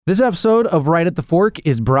This episode of Right at the Fork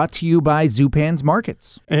is brought to you by Zupan's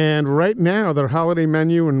Markets. And right now, their holiday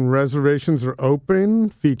menu and reservations are open,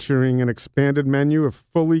 featuring an expanded menu of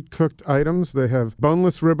fully cooked items. They have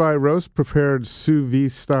boneless ribeye roast prepared sous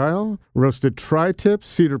vide style, roasted tri-tip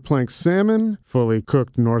cedar plank salmon, fully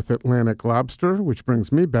cooked North Atlantic lobster, which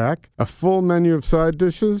brings me back, a full menu of side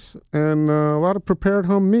dishes, and a lot of prepared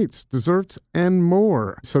home meats, desserts, and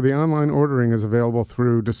more. So the online ordering is available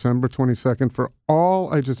through December 22nd for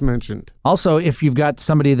all I just mentioned. Also, if you've got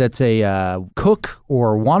somebody that's a cook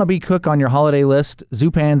or wannabe cook on your holiday list,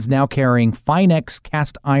 Zupan's now carrying Finex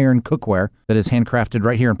cast iron cookware that is handcrafted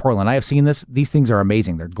right here in Portland. I have seen this. These things are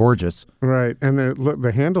amazing. They're gorgeous. Right, and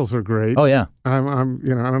the handles are great. Oh yeah. I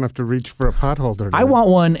don't have to reach for a pot holder. I want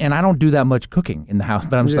one, and I don't do that much cooking in the house,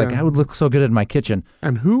 but I'm just like, I would look so good in my kitchen.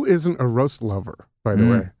 And who isn't a roast lover, by the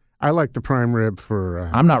way? I like the prime rib for.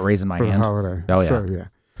 I'm not raising my for hand. The holiday. Oh yeah. So, yeah.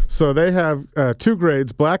 So they have two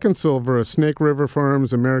grades, black and silver, of Snake River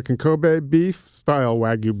Farms American Kobe beef, style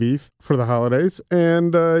Wagyu beef for the holidays.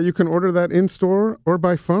 And you can order that in-store or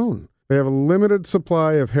by phone. They have a limited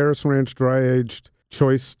supply of Harris Ranch dry-aged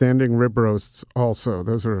choice standing rib roasts also.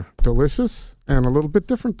 Those are delicious and a little bit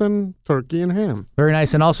different than turkey and ham. Very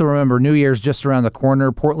nice. And also remember, New Year's just around the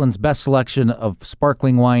corner. Portland's best selection of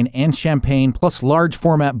sparkling wine and champagne, plus large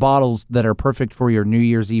format bottles that are perfect for your New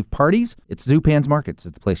Year's Eve parties. It's Zupan's Markets.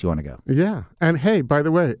 It's the place you want to go. Yeah. And hey, by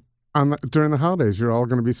the way, during the holidays, you're all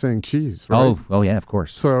going to be saying cheese, right? Oh yeah, of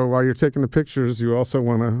course. So while you're taking the pictures, you also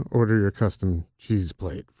want to order your custom cheese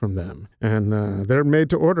plate from them. And they're made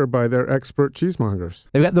to order by their expert cheesemongers.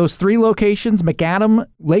 They've got those three locations, McAdam,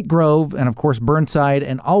 Lake Grove, and of course Burnside,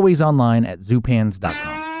 and always online at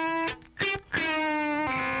zupans.com.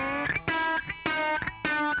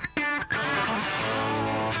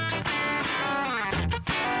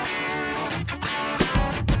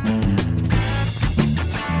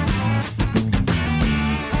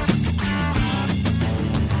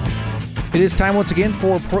 It is time once again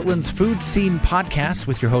for Portland's Food Scene Podcast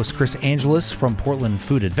with your host, Chris Angelis from Portland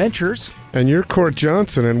Food Adventures. And you're Court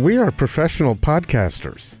Johnson, and we are professional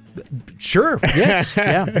podcasters. Sure, yes.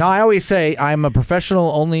 Yeah. No, I always say I'm a professional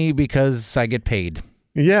only because I get paid.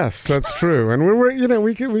 Yes, that's true. And we're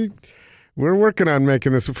working on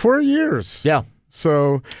making this for 4 years. Yeah.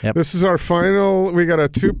 So This is our final, we got a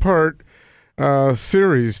two-part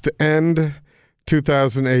series to end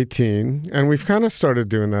 2018, and we've kind of started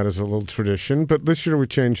doing that as a little tradition, but this year we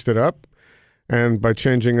changed it up, and by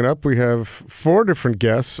changing it up, we have 4 different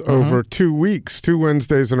guests over 2 weeks, 2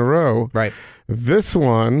 Wednesdays in a row. Right. This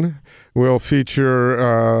one will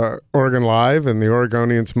feature Oregon Live and the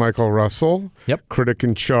Oregonian's Michael Russell, critic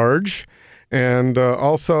in charge, and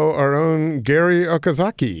also our own Gary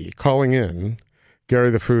Okazaki calling in. Gary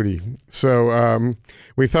the Foodie. So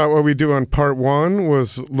we thought what we'd do on part 1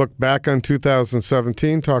 was look back on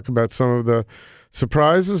 2017, talk about some of the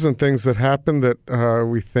surprises and things that happened that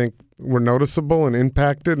we think were noticeable and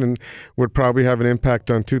impacted and would probably have an impact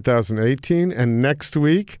on 2018. And next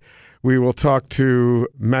week, we will talk to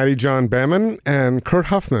Maddie John Bamman and Kurt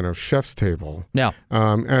Huffman of Chef's Table. Yeah.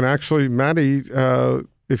 And actually, Maddie,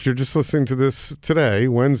 if you're just listening to this today,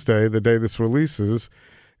 Wednesday, the day this releases,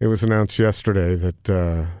 it was announced yesterday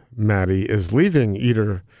that Maddie is leaving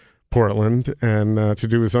Eater Portland and to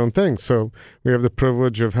do his own thing. So we have the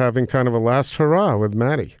privilege of having kind of a last hurrah with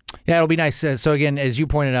Maddie. Yeah, it'll be nice. So again, as you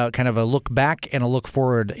pointed out, kind of a look back and a look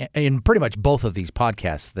forward in pretty much both of these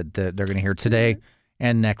podcasts that they're going to hear today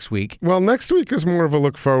and next week. Well, next week is more of a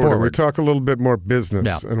look forward. We talk a little bit more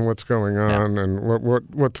business and what's going on and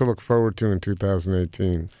what to look forward to in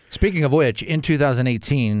 2018. Speaking of which, in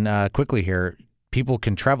 2018, quickly here, people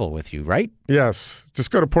can travel with you, right? Yes.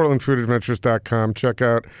 Just go to portlandfoodadventures.com. Check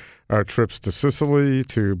out our trips to Sicily,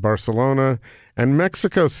 to Barcelona, and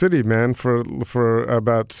Mexico City, man, for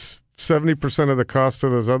about 70% of the cost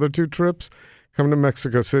of those other 2 trips. Come to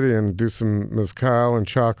Mexico City and do some mezcal and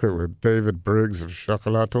chocolate with David Briggs of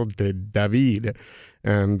Chocolato de David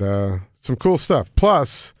and some cool stuff.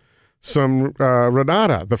 Plus, some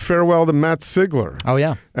Renata, the farewell to Matt Sigler. Oh,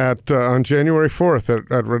 yeah. On January 4th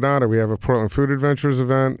at Renata, we have a Portland Food Adventures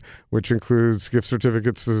event, which includes gift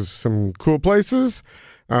certificates to some cool places.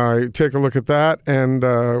 Take a look at that. And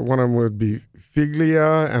one of them would be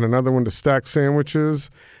Figlia and another one to Stack Sandwiches.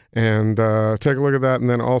 And take a look at that. And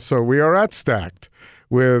then also, we are at Stacked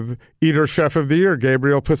with Eater Chef of the Year,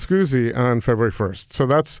 Gabriel Pascuzzi, on February 1st. So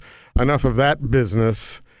that's enough of that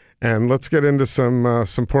business. And let's get into some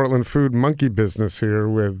Portland food monkey business here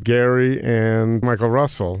with Gary and Michael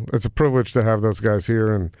Russell. It's a privilege to have those guys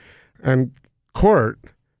here. And Court,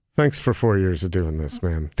 thanks for 4 years of doing this,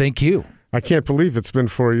 man. Thank you. I can't believe it's been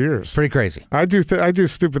 4 years. Pretty crazy. I do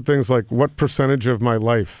stupid things like, what percentage of my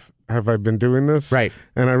life have I been doing this? Right.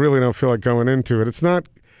 And I really don't feel like going into it. It's not.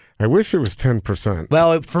 I wish it was 10%.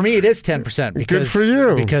 Well, for me, it is 10%. Because, good for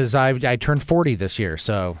you. Because I turned 40 this year,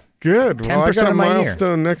 so. Good. Well, I got a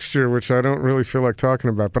milestone year. next year, which I don't really feel like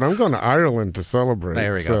talking about, but I'm going to Ireland to celebrate.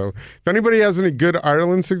 There we go. If anybody has any good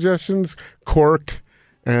Ireland suggestions, Cork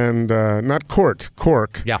and not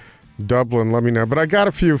Cork. Yeah. Dublin, let me know. But I got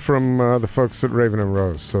a few from the folks at Raven and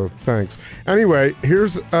Rose, so thanks. Anyway,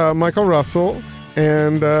 here's Michael Russell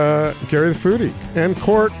and Gary the Foodie and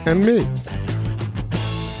Court and me.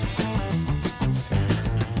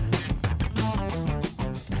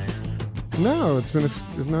 No, it's been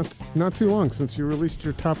not too long since you released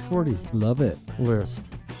your top 40. Love it. List.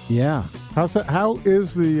 Yeah. How's that? How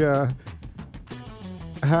is the?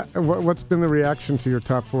 What's been the reaction to your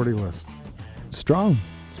top 40 list? Strong.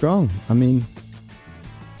 I mean,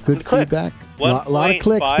 good feedback. A lot of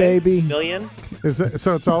clicks, baby. Million.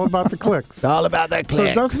 So it's all about the clicks. It's all about the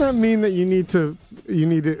clicks. So doesn't that mean that you need to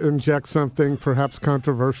inject something perhaps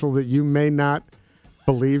controversial that you may not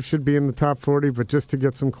believe should be in the top 40, but just to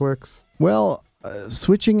get some clicks? Well,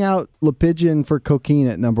 switching out LePigeon for cocaine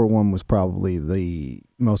at number 1 was probably the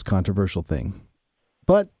most controversial thing.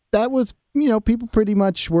 But that was, people pretty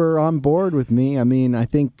much were on board with me. I mean, I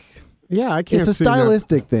think I can't. It's a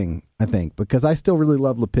stylistic thing, I think, because I still really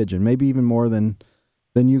love LePigeon, maybe even more than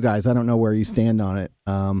you guys. I don't know where you stand on it,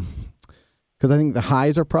 because I think the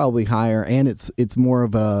highs are probably higher, and it's more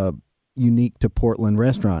of a unique to Portland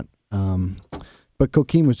restaurant. But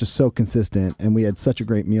cocaine was just so consistent, and we had such a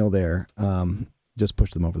great meal there. Just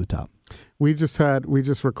pushed them over the top. We just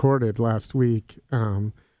recorded last week.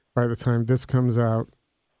 By the time this comes out,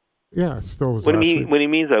 it still was. When he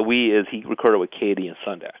means that he recorded with Katie and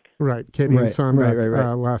Sundak. Right, Katie and Sundak.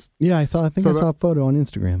 Right. Last. Yeah, I saw a photo on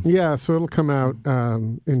Instagram. Yeah, so it'll come out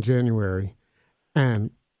in January,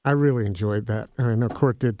 and I really enjoyed that. And I know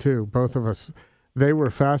Court did too. Both of us. They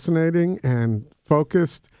were fascinating and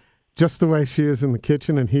focused. Just the way she is in the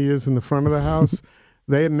kitchen and he is in the front of the house.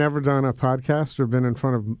 They had never done a podcast or been in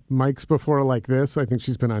front of mics before like this. I think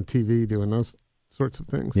she's been on TV doing those sorts of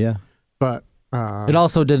things. Yeah. But it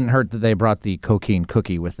also didn't hurt that they brought the cocaine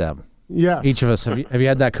cookie with them. Yes. Each of us. Have you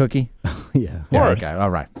had that cookie? Yeah. Okay. All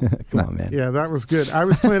right. Come on, man. Yeah, that was good. I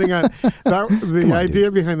was planning on the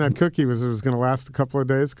idea behind that cookie was it was going to last a couple of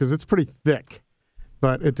days because it's pretty thick,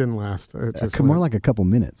 but it didn't last. It just more like a couple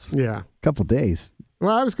minutes. Yeah. A couple days.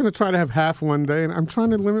 Well, I was going to try to have half one day, and I'm trying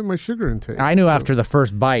to limit my sugar intake. I knew after the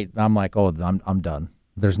first bite, I'm like, oh, I'm done.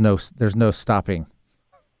 There's no stopping.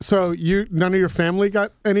 So none of your family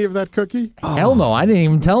got any of that cookie? Oh. Hell no, I didn't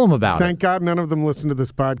even tell them about it. Thank God none of them listen to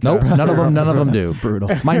this podcast. Nope, none of them do. Brutal.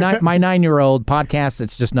 My 9-year-old podcast,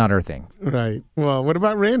 it's just not her thing. Right. Well, what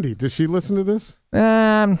about Randy? Does she listen to this?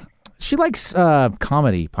 She likes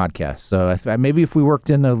comedy podcasts, so maybe if we worked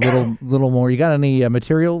in a little more. You got any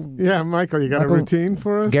material? Yeah, Michael, you got a routine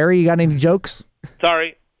for us? Gary, you got any jokes?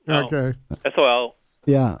 Sorry. No. Okay. SOL.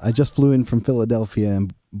 Yeah, I just flew in from Philadelphia,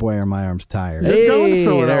 and boy, are my arms tired. You're going to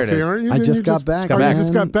Philadelphia, aren't you? I just got back. You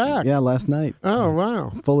just got back? Yeah, last night. Oh,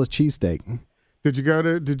 wow. Full of cheesesteak. Did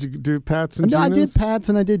you do Pat's and Gino's? No, I did Pat's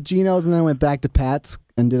and I did Gino's, and then I went back to Pat's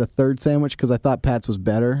and did a third sandwich because I thought Pat's was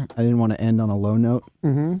better. I didn't want to end on a low note.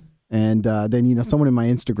 Mm-hmm. And then, someone in my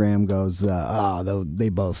Instagram goes, they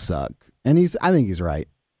both suck. And I think he's right.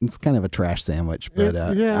 It's kind of a trash sandwich, but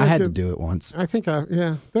I had to do it once. I think,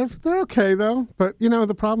 they're okay though. But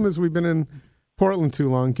the problem is we've been in Portland too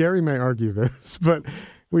long. Gary may argue this, but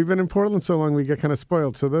we've been in Portland so long we get kind of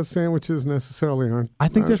spoiled. So those sandwiches necessarily aren't. I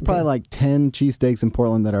think there's probably like 10 cheesesteaks in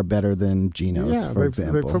Portland that are better than Gino's, for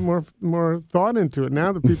example. They put more thought into it.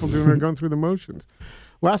 Now the people doing it are going through the motions.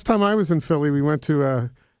 Last time I was in Philly, we went to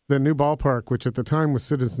the new ballpark, which at the time was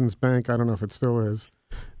Citizens Bank. I don't know if it still is.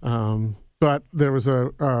 But there was a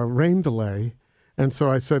rain delay. And so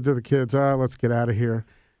I said to the kids, let's get out of here.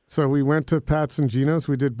 So we went to Pat's and Gino's.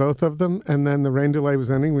 We did both of them. And then the rain delay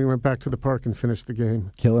was ending. We went back to the park and finished the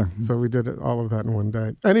game. Killer. So we did all of that in one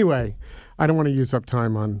day. Anyway, I don't want to use up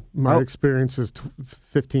time on my experiences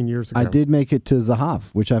 15 years ago. I did make it to Zahav,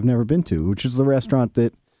 which I've never been to, which is the restaurant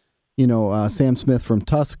that, Sam Smith from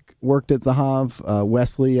Tusk worked at Zahav.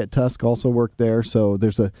 Wesley at Tusk also worked there. So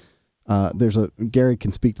there's a Gary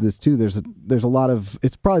can speak to this too. There's a lot of,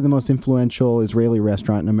 it's probably the most influential Israeli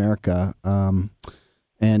restaurant in America.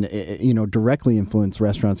 And directly influenced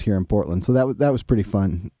restaurants here in Portland. So that was pretty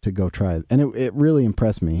fun to go try. And it really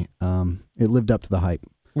impressed me. It lived up to the hype.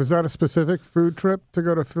 Was that a specific food trip to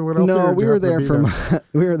go to Philadelphia? No, we were there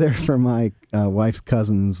for my wife's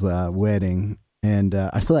cousin's wedding. And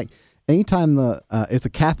I saw anytime it's a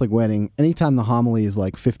Catholic wedding, anytime the homily is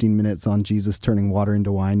like 15 minutes on Jesus turning water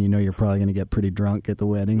into wine, you know you're probably going to get pretty drunk at the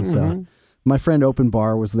wedding. So my friend Open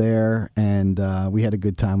Bar was there, and we had a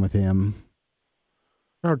good time with him.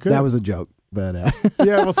 Oh, good. That was a joke. But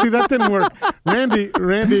yeah, well, see, that didn't work. Randy,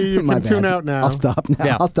 you can tune out now. I'll stop now.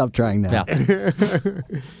 Yeah. I'll stop trying now. Yeah.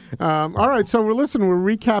 All right, so we're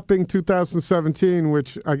recapping 2017,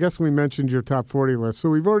 which I guess we mentioned your top 40 list. So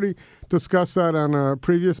we've already discussed that on a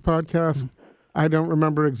previous podcast. I don't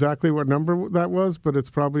remember exactly what number that was, but it's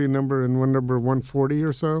probably a number 140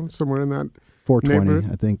 or so, somewhere in that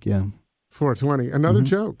 420, I think, yeah. 420. Another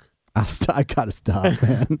joke. I gotta stop,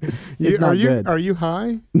 man. It's not good. Are you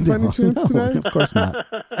high by any chance today? Of course not.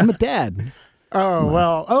 I'm a dad.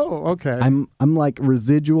 Okay. I'm like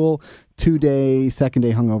residual 2-day, second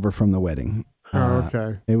day hungover from the wedding.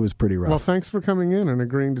 Okay. It was pretty rough. Well, thanks for coming in and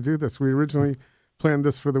agreeing to do this. We originally planned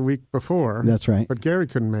this for the week before. That's right. But Gary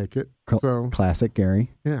couldn't make it. So classic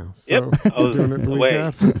Gary. Yeah. So we're doing it the week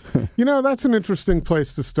after. You know, that's an interesting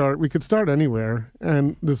place to start. We could start anywhere,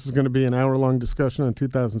 and this is going to be an hour-long discussion on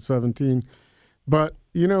 2017. But,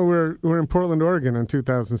 you know, we're in Portland, Oregon in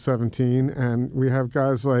 2017, and we have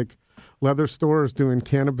guys like Leather Stores doing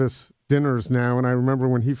cannabis dinners now. And I remember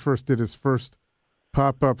when he first did his first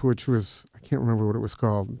pop-up, which was, I can't remember what it was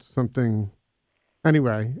called, something...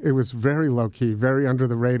 Anyway, it was very low-key, very under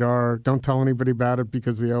the radar. Don't tell anybody about it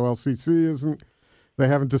because the OLCC they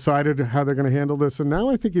haven't decided how they're going to handle this. And now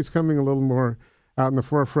I think he's coming a little more out in the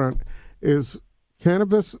forefront. Is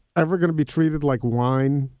cannabis ever going to be treated like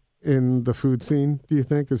wine in the food scene, do you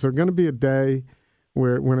think? Is there going to be a day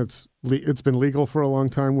when it's been legal for a long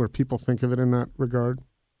time where people think of it in that regard?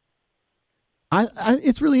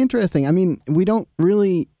 It's really interesting. I mean, we don't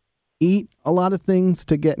really eat a lot of things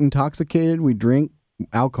to get intoxicated. We drink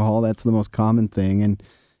alcohol. That's the most common thing. And,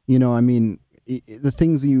 you know, I mean, the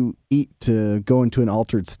things you eat to go into an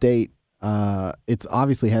altered state, it's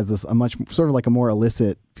obviously has a much sort of like a more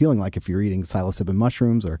illicit feeling, like if you're eating psilocybin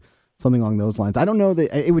mushrooms or something along those lines. I don't know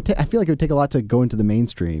that it would I feel like it would take a lot to go into the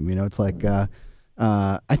mainstream. You know, it's like,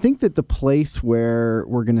 I think that the place where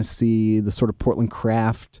we're going to see the sort of Portland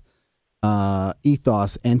craft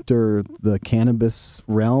ethos enter the cannabis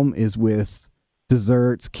realm is with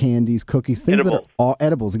desserts, candies, cookies, things that are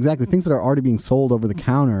edibles, exactly, things that are already being sold over the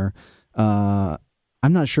counter. I'm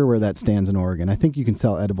not sure where that stands in Oregon. I think you can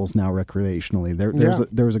sell edibles now recreationally.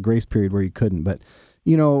 There was a grace period where you couldn't, but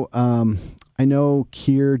you know, I know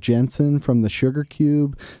Keir Jensen from the Sugar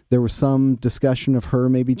Cube. There was some discussion of her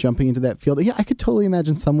maybe jumping into that field. Yeah, I could totally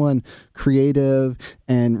imagine someone creative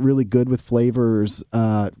and really good with flavors,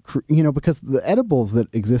 you know, because the edibles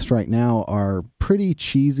that exist right now are pretty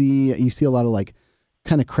cheesy. You see a lot of like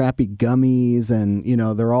kind of crappy gummies, and, you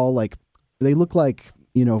know, they're all like, they look like,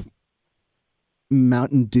 you know,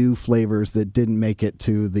 Mountain Dew flavors that didn't make it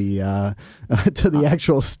to the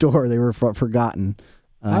actual store. They were forgotten.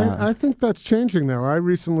 I think that's changing, though. I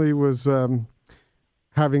recently was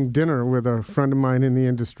having dinner with a friend of mine in the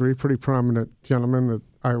industry, pretty prominent gentleman that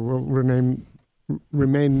I will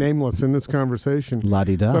remain nameless in this conversation.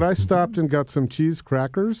 La-di-da. But I stopped and got some cheese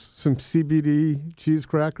crackers, some CBD cheese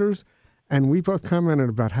crackers, and we both commented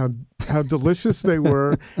about how delicious they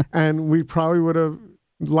were, and we probably would have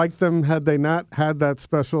liked them had they not had that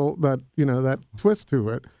special, that twist to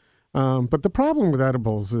it. But the problem with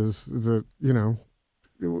edibles is that, you know,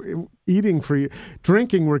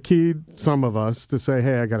 drinking were keyed, some of us, to say,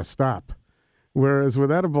 hey, I got to stop. Whereas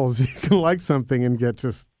with edibles, you can like something and get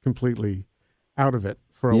just completely out of it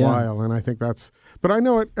for a while. And I think but I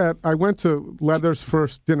know I went to Leather's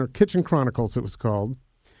first dinner, Kitchen Chronicles it was called,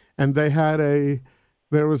 and they had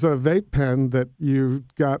there was a vape pen that you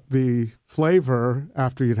got the flavor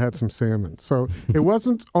after you'd had some salmon. So it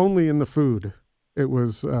wasn't only in the food. It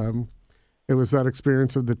was that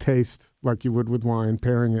experience of the taste, like you would with wine,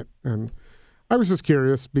 pairing it. And I was just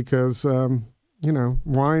curious because, you know,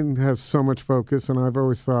 wine has so much focus, and I've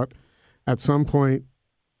always thought at some point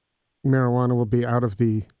marijuana will be out of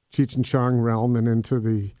the Cheech and Chong realm and into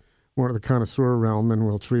the more of the connoisseur realm, and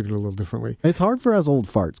we'll treat it a little differently. It's hard for us old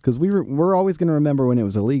farts because we're always going to remember when it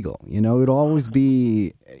was illegal. You know, it'll always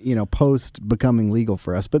be, you know, post becoming legal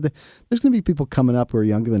for us. But there's going to be people coming up who are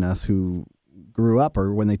younger than us who grew up,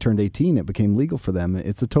 or when they turned 18, it became legal for them.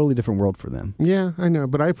 It's a totally different world for them. Yeah, I know,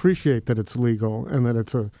 but I appreciate that it's legal and that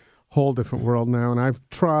it's a whole different world now. And I've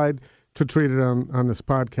tried to treat it on this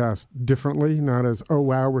podcast differently, not as, oh,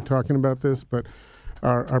 wow, we're talking about this, but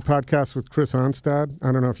our podcast with Chris Onstad.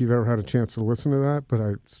 I don't know if you've ever had a chance to listen to that, but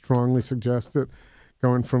I strongly suggest it.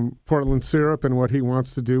 Going from Portland syrup and what he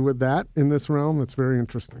wants to do with that in this realm, it's very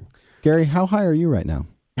interesting. Gary, how high are you right now?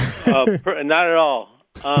 Not at all.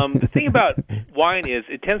 The thing about wine is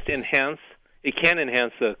it tends to it can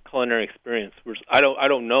enhance the culinary experience. I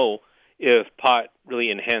don't know if pot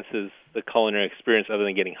really enhances the culinary experience other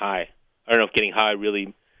than getting high. I don't know if getting high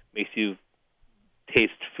really makes you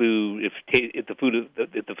taste food, if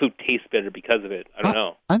the food tastes better because of it. I don't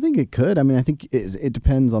know. I think it could. I mean, I think it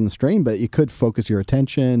depends on the strain, but it could focus your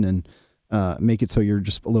attention and make it so you're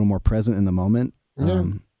just a little more present in the moment. Yeah.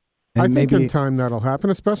 I think in time that'll happen,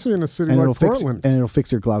 especially in a city like Portland. And it'll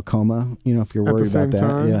fix your glaucoma, if you're worried about that.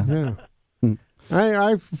 Time, yeah.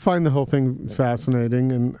 I find the whole thing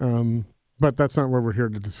fascinating, and but that's not what we're here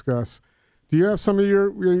to discuss. Do you have some of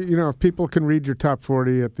your, if people can read your top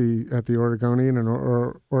 40 at the Oregonian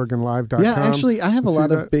or OregonLive.com? Yeah, actually, I have a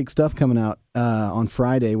lot of big stuff coming out on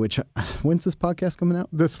Friday. When's this podcast coming out?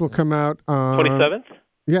 This will come out 27th.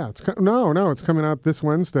 Yeah, it's coming out this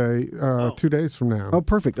Wednesday, 2 days from now. Oh,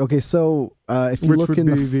 perfect. Okay, so if you which look would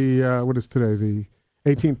in be what is today, the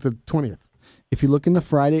 18th to 20th. If you look in the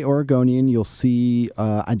Friday Oregonian, you'll see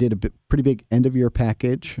I did a pretty big end-of-year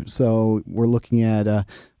package. So we're looking at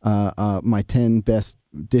my 10 best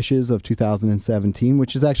dishes of 2017,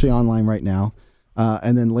 which is actually online right now.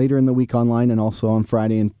 And then later in the week online and also on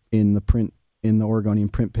Friday in the Oregonian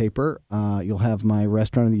print paper, you'll have my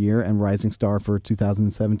Restaurant of the Year and Rising Star for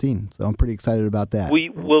 2017. So I'm pretty excited about that.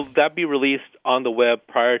 Will that be released on the web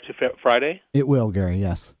prior to Friday? It will, Gary,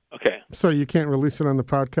 yes. Okay. So you can't release it on the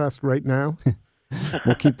podcast right now?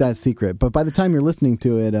 We'll keep that secret. But by the time you're listening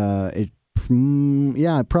to it, it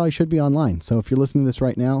probably should be online. So if you're listening to this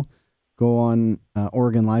right now, go on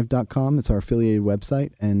OregonLive.com. It's our affiliated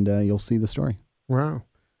website, and you'll see the story. Wow.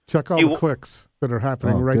 Check all the clicks that are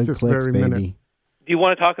happening right this very minute. Baby. Do you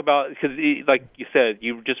want to talk about, because like you said,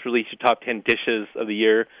 you just released your top 10 dishes of the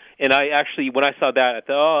year. And I actually, when I saw that, I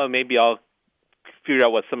thought, maybe I'll figure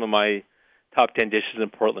out what some of my top 10 dishes in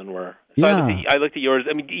Portland were. So yeah. I looked at yours.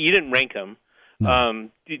 I mean, you didn't rank them. No.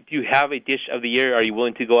 Do you have a dish of the year? Are you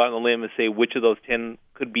willing to go out on a limb and say which of those 10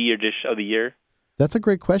 could be your dish of the year? That's a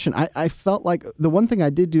great question. I felt like the one thing I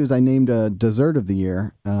did do is I named a dessert of the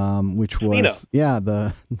year, which was,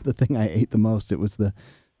 the thing I ate the most. It was the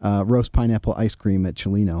roast pineapple ice cream at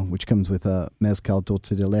Chileno, which comes with mezcal dulce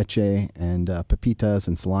de leche and pepitas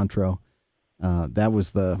and cilantro.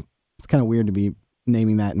 It's kind of weird to be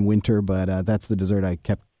naming that in winter, but that's the dessert I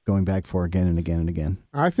kept going back for again and again and again.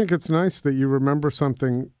 I think it's nice that you remember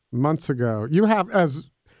something months ago. You have, as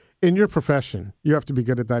in your profession, you have to be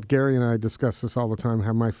good at that. Gary and I discuss this all the time,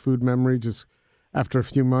 how my food memory just, after a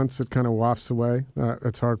few months, it kind of wafts away.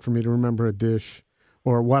 It's hard for me to remember a dish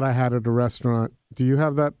or what I had at a restaurant. Do you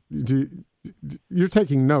have that? You're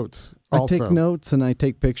taking notes also. I take notes and I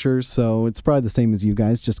take pictures, so it's probably the same as you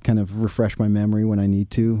guys, just kind of refresh my memory when I need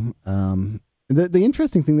to. The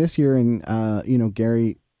interesting thing this year, and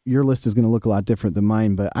Gary, your list is going to look a lot different than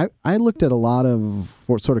mine, but I looked at a lot of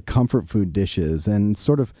sort of comfort food dishes, and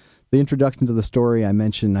sort of the introduction to the story I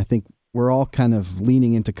mentioned. I think we're all kind of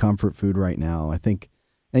leaning into comfort food right now. I think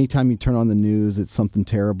anytime you turn on the news, it's something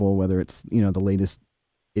terrible, whether it's, the latest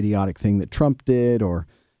idiotic thing that Trump did, or,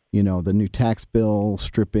 the new tax bill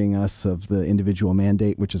stripping us of the individual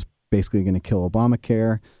mandate, which is basically going to kill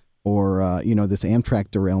Obamacare, or, this Amtrak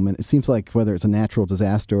derailment. It seems like whether it's a natural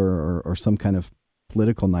disaster or some kind of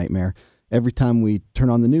political nightmare, every time we turn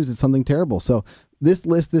on the news, it's something terrible. So this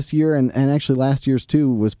list this year, and actually last year's too,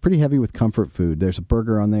 was pretty heavy with comfort food. There's a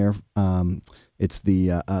burger on there. It's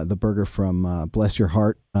the burger from Bless Your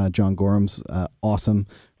Heart, John Gorham's, awesome,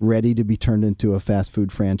 ready to be turned into a fast food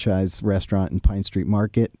franchise restaurant in Pine Street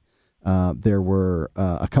Market. There were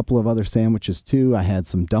a couple of other sandwiches too. I had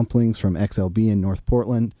some dumplings from XLB in North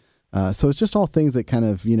Portland. So it's just all things that kind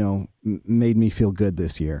of, made me feel good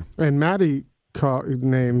this year. And Maddie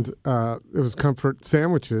named, it was comfort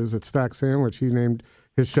sandwiches at Stack Sandwich. He named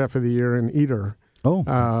his chef of the year and eater,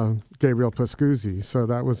 Gabriel Pascuzzi. So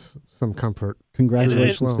that was some comfort.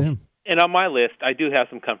 Congratulations to him. And on my list, I do have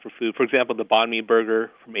some comfort food. For example, the banh mi burger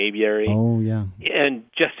from Aviary. Oh, yeah. And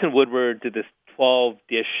Justin Woodward did this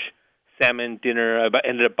 12-dish salmon dinner. I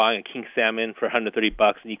ended up buying a king salmon for $130,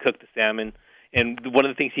 and he cooked the salmon. And one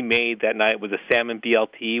of the things he made that night was a salmon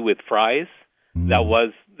BLT with fries.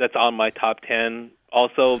 That's on my top 10.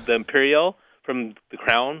 Also, the Imperial from the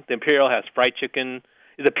Crown. The Imperial has fried chicken.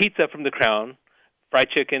 It's a pizza from the Crown. Fried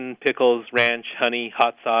chicken, pickles, ranch, honey,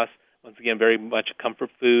 hot sauce. Once again, very much a comfort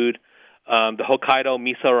food. The Hokkaido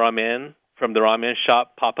miso ramen from the ramen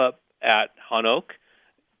shop pop-up at Hanook.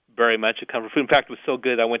 Very much a comfort food. In fact, it was so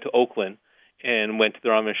good I went to Oakland and went to the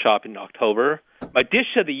ramen shop in October. My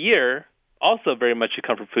dish of the year, also very much a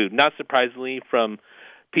comfort food, not surprisingly, from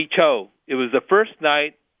Pete Cho. It was the first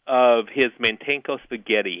night of his Mantenko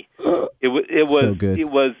spaghetti. It was so good. It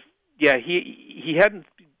was he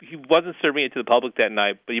wasn't serving it to the public that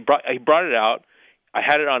night, but he brought it out. I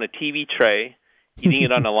had it on a TV tray, eating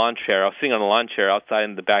it on a lawn chair. I was sitting on a lawn chair outside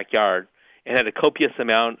in the backyard, and had a copious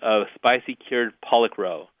amount of spicy cured pollock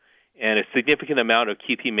roe and a significant amount of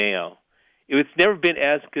Kewpie mayo. It's never been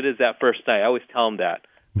as good as that first night. I always tell him that.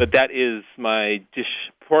 But that is my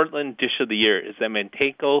Portland dish of the year, is that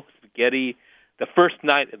Mantenko spaghetti, the first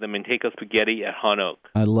night of the Mantenko spaghetti at Han Oak.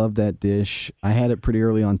 I love that dish. I had it pretty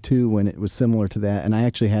early on, too, when it was similar to that. And I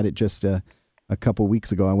actually had it just a couple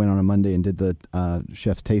weeks ago. I went on a Monday and did the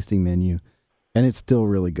chef's tasting menu. And it's still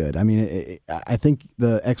really good. I mean, I think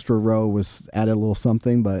the extra row was added a little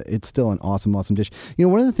something, but it's still an awesome, awesome dish. You know,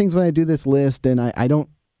 one of the things when I do this list, and I don't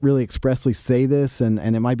really expressly say this, and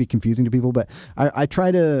it might be confusing to people, but I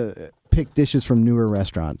try to pick dishes from newer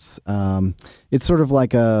restaurants. It's sort of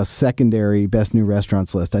like a secondary best new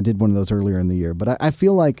restaurants list. I did one of those earlier in the year, but I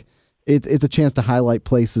feel like it's a chance to highlight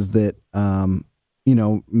places that, you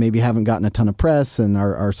know, maybe haven't gotten a ton of press and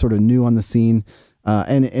are sort of new on the scene.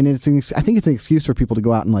 And I think it's an excuse for people to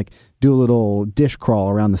go out and like do a little dish crawl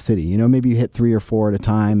around the city. You know, maybe you hit 3 or 4 at a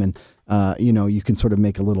time, and you know, you can sort of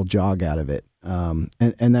make a little jog out of it.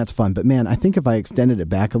 And that's fun. But man, I think if I extended it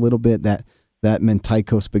back a little bit, that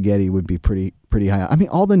Mantenko spaghetti would be pretty high. I mean,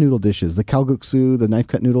 all the noodle dishes, the kalguksu, the knife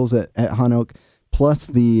cut noodles at Han Oak, plus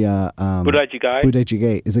the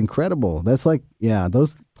budae is incredible. That's like, yeah,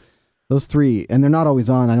 those 3, and they're not always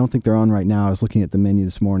on. I don't think they're on right now. I was looking at the menu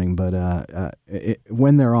this morning, but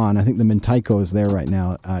when they're on, I think the Mantenko is there right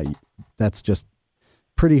now. That's just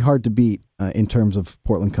pretty hard to beat in terms of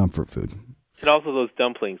Portland comfort food. And also those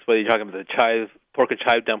dumplings, whether you're talking about the pork and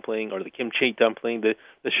chive dumpling or the kimchi dumpling, the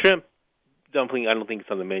shrimp dumpling, I don't think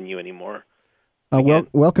it's on the menu anymore.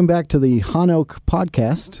 Welcome back to the Han Oak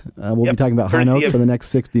podcast. We'll be talking about Han Oak for the next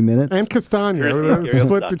 60 minutes. And Castagna.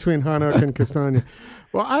 Split between Han Oak and Castagna.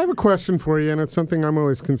 Well, I have a question for you, and it's something I'm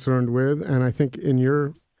always concerned with, and I think in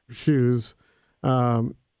your shoes,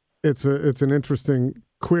 it's an interesting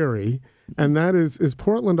query, and that is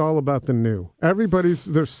Portland all about the new?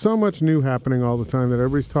 There's so much new happening all the time that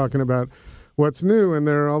everybody's talking about what's new, and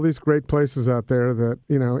there are all these great places out there that,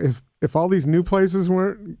 you know, if all these new places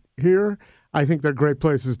weren't here, I think they're great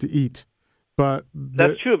places to eat. But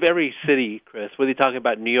that's true of every city, Chris. Whether you're talking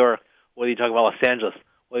about New York, whether you're talking about Los Angeles,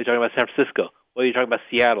 whether you're talking about San Francisco, whether you're talking about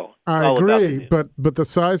Seattle. I agree, but the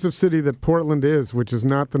size of city that Portland is, which is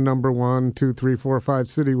not the number 1, 2, 3, 4, 5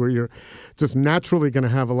 city where you're just naturally going to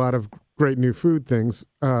have a lot of great new food things,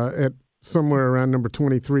 at somewhere around number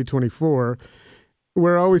 23, 24,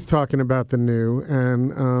 we're always talking about the new,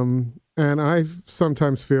 and I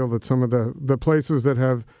sometimes feel that some of the places that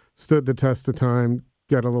have stood the test of time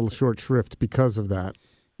get a little short shrift because of that.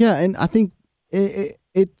 Yeah, and I think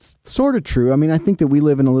it's sort of true. I mean, I think that we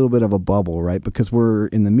live in a little bit of a bubble, right? Because we're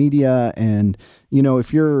in the media, and, you know,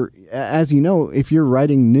 if you're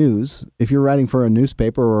writing news, if you're writing for a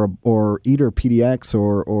newspaper or Eater PDX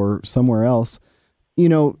or somewhere else, you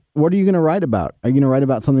know, what are you going to write about? Are you going to write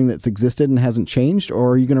about something that's existed and hasn't changed,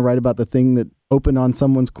 or are you going to write about the thing that opened on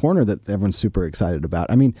someone's corner that everyone's super excited about?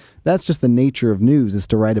 I mean, that's just the nature of news, is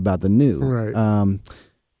to write about the new. Right.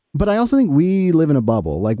 But I also think we live in a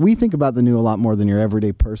bubble. Like, we think about the new a lot more than your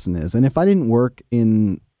everyday person is. And if I didn't work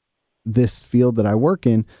in this field that I work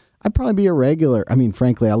in, I'd probably be a regular. I mean,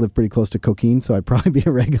 frankly, I live pretty close to Coquine, so I'd probably be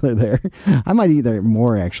a regular there. I might eat there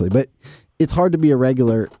more, actually. But it's hard to be a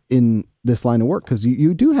regular in this line of work because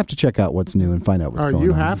you do have to check out what's new and find out what's going on.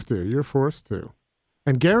 You have to. You're forced to.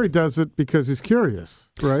 And Gary does it because he's curious,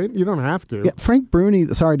 right? You don't have to. Yeah, Frank Bruni.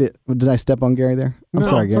 Sorry, did I step on Gary there? I'm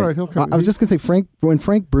sorry, Gary. Right, he'll come. I was just going to say, when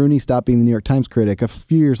Frank Bruni stopped being the New York Times critic, a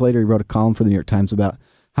few years later, he wrote a column for the New York Times about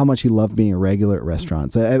how much he loved being a regular at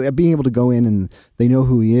restaurants, being able to go in and they know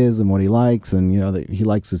who he is and what he likes, and, you know, that he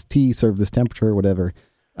likes his tea served this temperature or whatever.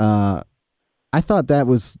 I thought that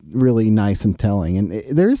was really nice and telling, and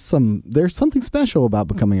there's something special about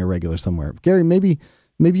becoming a regular somewhere. Gary, maybe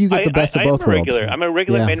you get the best of both worlds. I'm a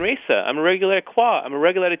regular at Manresa. I'm a regular at Qua. I'm a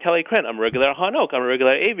regular at Talleyrand. I'm a regular at Han Oak. I'm a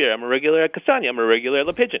regular at Avier. I'm a regular at Castagna. I'm a regular at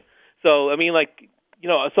La Pigeon. So, I mean, like, you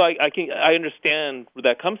know, so I understand where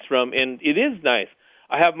that comes from, and it is nice.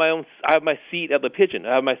 I have my seat at La Pigeon.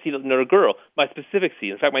 I have my seat at Notre Girl, my specific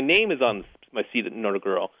seat. In fact, my name is on my seat at Notre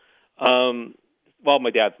Girl. Well,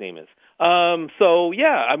 my dad's name is. So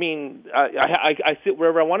yeah, I mean, I sit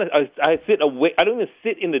wherever I want to. I sit away. I don't even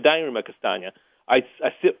sit in the dining room at Castagna. I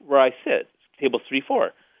sit where I sit, tables 3,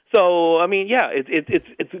 4. So I mean, yeah,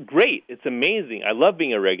 it's great. It's amazing. I love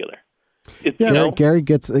being a regular. Gary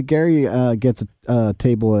gets a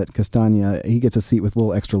table at Castagna. He gets a seat with a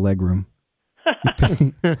little extra leg room.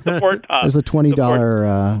 The 4-top. There's a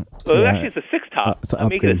 $20. Actually, it's a 6-top. I'll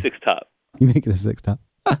make it a 6-top. You make it a 6-top.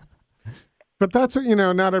 But that's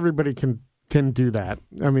not everybody can do that.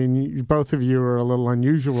 I mean, both of you are a little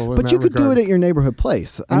unusual. But you could do it at your neighborhood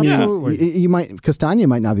place. Absolutely. You might Castagna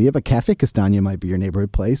might not be it, but Cafe Castagna might be your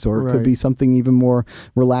neighborhood place, or it could be something even more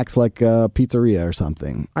relaxed, like a pizzeria or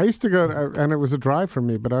something. I used to go, and it was a drive for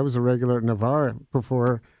me, but I was a regular at Navarre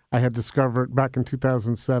before I had discovered back in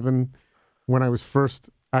 2007 when I was first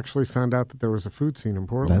actually found out that there was a food scene in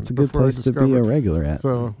Portland. That's a good place to be a regular at.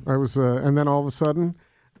 So I was, and then all of a sudden,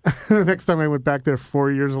 the next time I went back there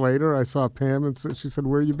 4 years later, I saw Pam and she said,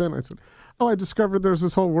 "Where you been?" I said, "Oh, I discovered there's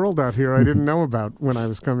this whole world out here I didn't know about when I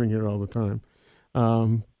was coming here all the time."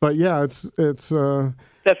 But yeah, it's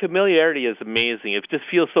that familiarity is amazing. It just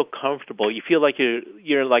feels so comfortable. You feel like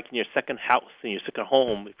you're like in your second house, in your second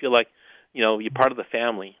home. You feel like you're part of the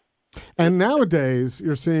family. And nowadays,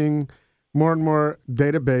 you're seeing more and more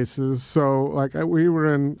databases. So, like we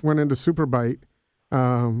went into Superbite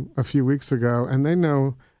a few weeks ago, and they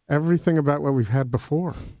know everything about what we've had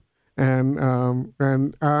before. And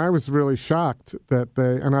I was really shocked that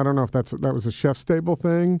and I don't know if that was a chef's table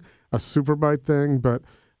thing, a Superbite thing, but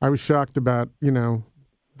I was shocked about,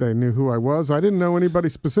 they knew who I was. I didn't know anybody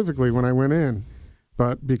specifically when I went in,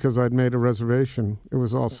 but because I'd made a reservation, it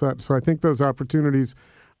was all set. So I think those opportunities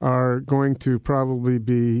are going to probably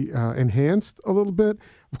be enhanced a little bit.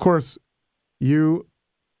 Of course, it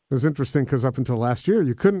was interesting because up until last year,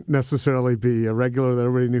 you couldn't necessarily be a regular that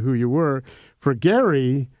everybody knew who you were. For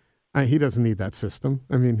Gary, he doesn't need that system.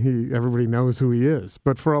 I mean, everybody knows who he is.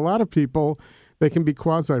 But for a lot of people, they can be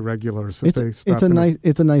quasi-regulars if they stop.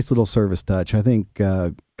 It's a nice little service touch. I think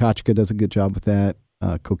Kachka does a good job with that.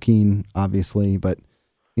 Coquine, obviously, but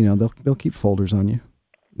they'll keep folders on you.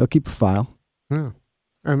 They'll keep a file. Yeah.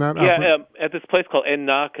 And that at this place called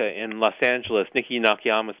Naka in Los Angeles, Nikki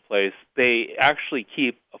Nakayama's place, they actually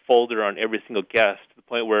keep a folder on every single guest to the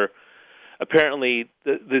point where apparently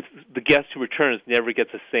the guest who returns never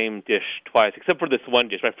gets the same dish twice, except for this one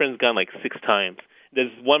dish. My friend's gone like 6 times.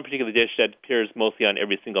 There's one particular dish that appears mostly on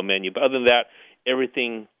every single menu, but other than that,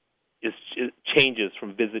 everything changes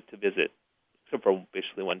from visit to visit, except for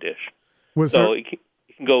basically one dish. It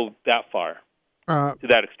can go that far, to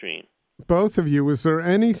that extreme. Both of you, was there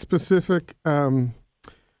any specific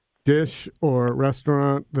dish or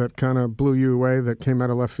restaurant that kind of blew you away that came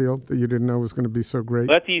out of left field that you didn't know was going to be so great?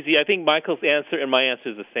 Well, that's easy. I think Michael's answer and my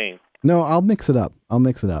answer is the same. No, I'll mix it up.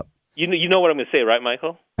 You know what I'm going to say, right,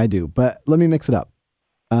 Michael? I do, but let me mix it up.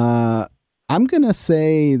 I'm going to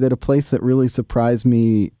say that a place that really surprised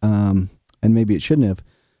me, and maybe it shouldn't have,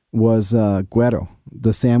 was Guero,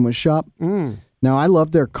 the sandwich shop. Now, I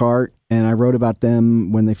love their cart, and I wrote about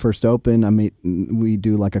them when they first opened. We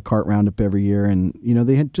do like a cart roundup every year, and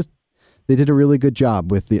they did a really good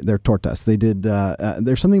job with their tortas. They did.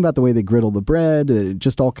 There's something about the way they griddle the bread. It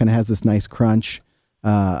just all kind of has this nice crunch.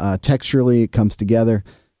 Texturally, it comes together,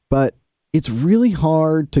 but it's really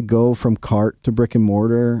hard to go from cart to brick and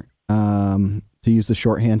mortar. To use the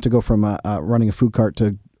shorthand, to go from running a food cart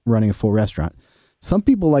to running a full restaurant. Some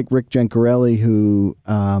people like Rick Gencarelli who,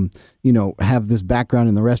 have this background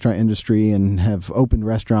in the restaurant industry and have opened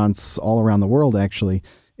restaurants all around the world, actually.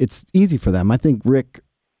 It's easy for them. I think Rick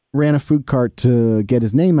ran a food cart to get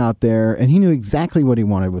his name out there, and he knew exactly what he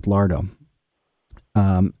wanted with Lardo.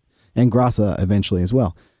 And Grassa eventually as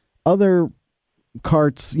well. Other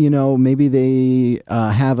carts, maybe they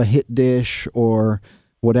have a hit dish or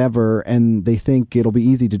whatever, and they think it'll be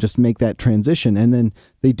easy to just make that transition, and then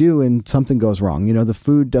they do, and something goes wrong. The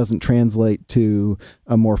food doesn't translate to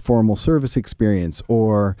a more formal service experience,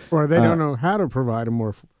 or they don't know how to provide a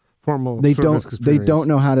more formal service experience. They don't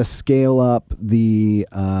know how to scale up the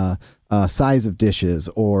size of dishes,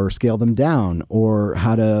 or scale them down, or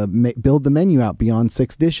how to build the menu out beyond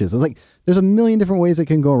 6 dishes. It's like there's a million different ways it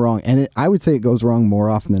can go wrong, and I would say it goes wrong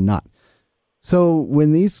more often than not. So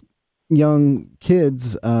when these young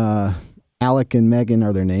kids, Alec and Megan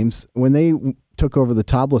are their names, when they took over the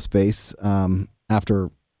Tabla space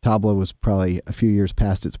after Tabla was probably a few years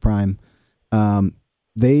past its prime,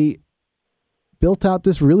 they built out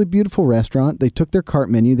this really beautiful restaurant. They took their cart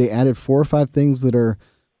menu, they added 4 or 5 things that are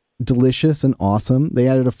delicious and awesome. They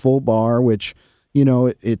added a full bar, which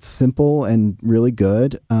it's simple and really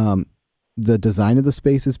good. The design of the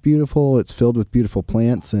space is beautiful. It's filled with beautiful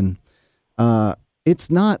plants, and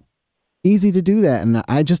it's not easy to do that. And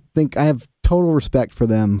I just think I have total respect for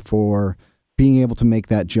them for being able to make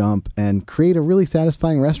that jump and create a really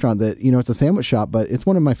satisfying restaurant that, it's a sandwich shop, but it's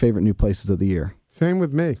one of my favorite new places of the year. Same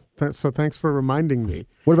with me. So thanks for reminding me.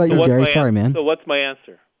 What about you, Gary? Sorry, man. So what's my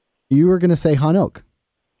answer? You were going to say Han Oak.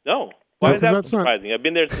 No. Why is that surprising? I've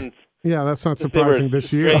been there since. Yeah, that's not surprising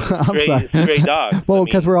this year. I'm sorry. Stray dogs. Well,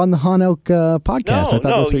 because we're on the Han Oak podcast. I thought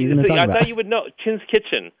that's what you were going to talk about. I thought you would know. Chin's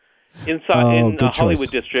Kitchen in Hollywood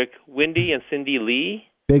District. Wendy and Cindy Lee.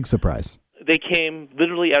 Big surprise. They came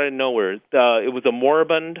literally out of nowhere. It was a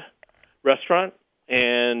moribund restaurant,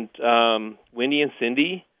 and Wendy and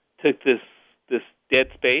Cindy took this dead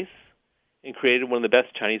space and created one of the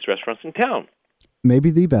best Chinese restaurants in town. Maybe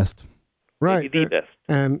the best. Right. Maybe the best.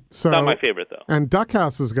 And so, not my favorite, though. And Duck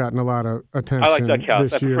House has gotten a lot of attention. I like Duck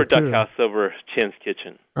House. I prefer Duck too. House over Chin's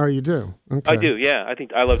Kitchen. Oh, you do? Okay. I do, yeah.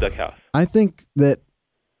 I love Duck House. I think that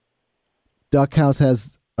Duck House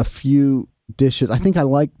has a few dishes. I think I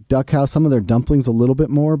like Duck House, some of their dumplings a little bit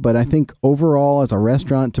more, but I think overall as a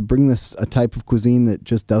restaurant to bring this a type of cuisine that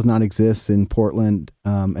just does not exist in Portland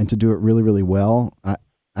and to do it really, really well,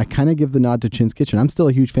 I kind of give the nod to Chin's Kitchen. I'm still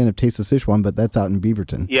a huge fan of Taste of Sichuan, but that's out in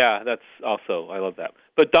Beaverton. Yeah, that's also, I love that.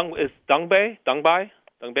 But Dongbei?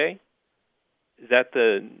 Is that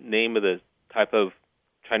the name of the type of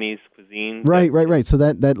Chinese cuisine? Right. So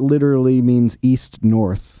that literally means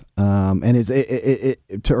east-north. And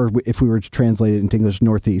or if we were to translate it into English,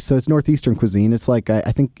 northeast. So it's northeastern cuisine. It's like, I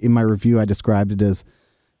think in my review I described it as,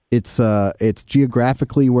 it's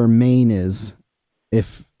geographically where Maine is,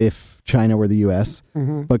 if China were the U.S.,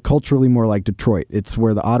 but culturally more like Detroit. It's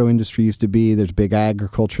where the auto industry used to be. There's big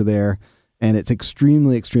agriculture there, and it's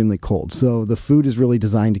extremely, extremely cold. So the food is really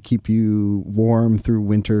designed to keep you warm through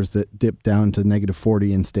winters that dip down to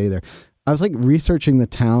 -40 and stay there. I was like researching the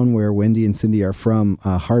town where Wendy and Cindy are from,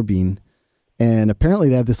 Harbin, and apparently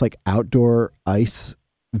they have this like outdoor ice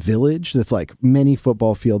village that's like many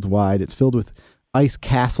football fields wide. It's filled with ice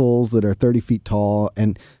castles that are 30 feet tall,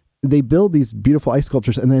 and they build these beautiful ice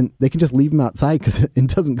sculptures, and then they can just leave them outside because it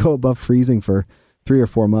doesn't go above freezing for 3 or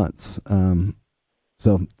 4 months.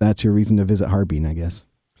 So that's your reason to visit Harbin, I guess.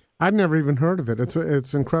 I'd never even heard of it.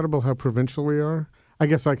 It's incredible how provincial we are. I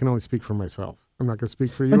guess I can only speak for myself. I'm not going to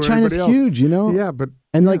speak for you. And or China's anybody huge, you know. Yeah, but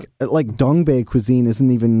like Dongbei cuisine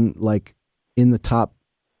isn't even like in the top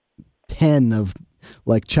 10 of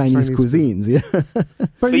like Chinese cuisines. Yeah.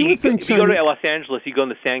 But you go to Los Angeles, you go in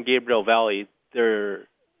the San Gabriel Valley. They're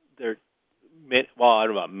well, I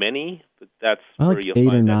don't know about many, but that's where like you'll 8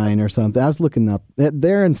 find or 9 or something. I was looking up.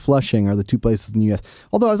 There and Flushing are the two places in the U.S.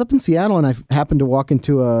 Although I was up in Seattle and I happened to walk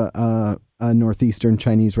into a northeastern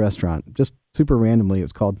Chinese restaurant just super randomly. It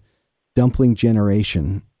was called Dumpling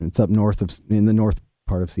Generation. It's up in the north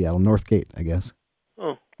part of Seattle, Northgate, I guess.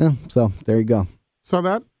 Oh, yeah, so there you go. So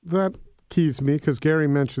that keys me because Gary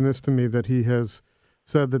mentioned this to me that he has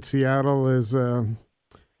said that Seattle is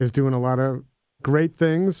doing a lot of great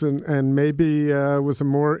things and maybe was a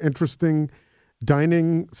more interesting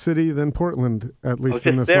dining city than Portland, at least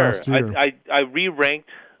in this last year. I re-ranked,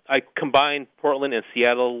 I combined Portland and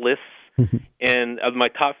Seattle lists, and of my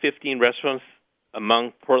top 15 restaurants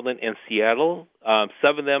among Portland and Seattle,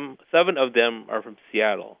 7 of them are from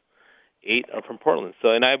Seattle. 8 are from Portland.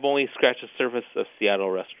 And I've only scratched the surface of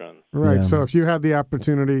Seattle restaurants. Right. Yeah. So if you had the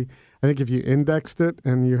opportunity, I think if you indexed it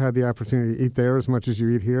and you had the opportunity to eat there as much as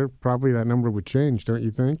you eat here, probably that number would change, don't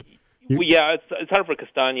you think? Well, yeah, it's hard for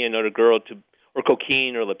Castagna and Otaguro or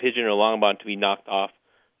Coquin or La Pigeon or Longbond to be knocked off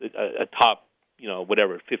a top,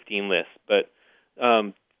 15 list. But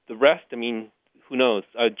the rest, I mean, who knows?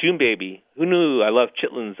 June Baby. Who knew I loved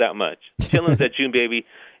chitlins that much? Chitlins at June Baby.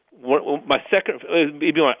 My second,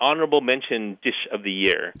 maybe my honorable mention dish of the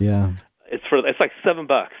year. Yeah, it's like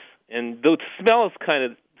 $7, and the smell of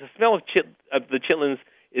the chitlins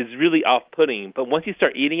is really off-putting. But once you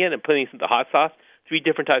start eating it and putting some of the hot sauce, 3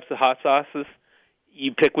 different types of hot sauces,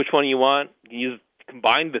 you pick which one you want. You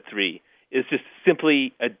combine the 3. It's just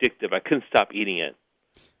simply addictive. I couldn't stop eating it.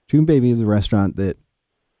 June Baby is a restaurant that,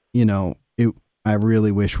 I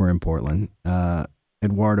really wish were in Portland.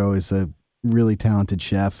 Eduardo is a really talented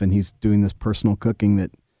chef, and he's doing this personal cooking that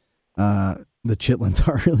the chitlins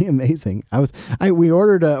are really amazing. We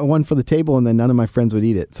ordered one for the table, and then none of my friends would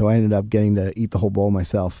eat it, so I ended up getting to eat the whole bowl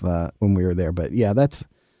myself when we were there. But yeah, that's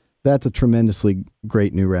a tremendously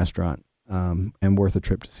great new restaurant and worth a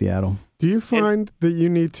trip to Seattle. Do you find that you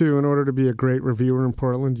need to, in order to be a great reviewer in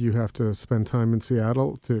Portland, you have to spend time in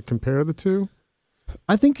Seattle to compare the two?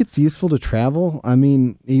 I think it's useful to travel. I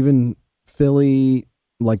mean, even Philly,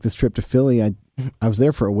 like this trip to Philly, I was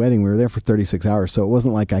there for a wedding. We were there for 36 hours, so it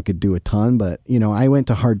wasn't like I could do a ton. But, I went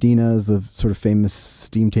to Hardina's, the sort of famous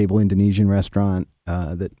steam table Indonesian restaurant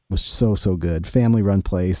that was so, so good. Family-run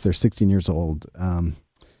place. They're 16 years old.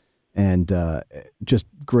 And just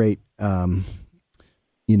great, beef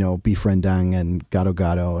rendang and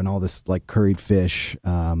gado-gado and all this, like, curried fish.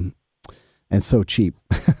 And so cheap.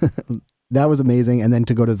 that was amazing. And then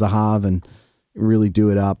to go to Zahav and really do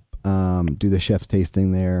it up, do the chef's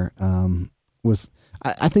tasting there,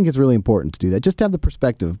 I think it's really important to do that, just to have the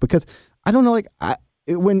perspective, because I don't know, like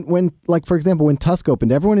when for example, when Tusk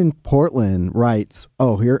opened, everyone in Portland writes,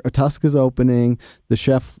 oh, here Tusk is opening. The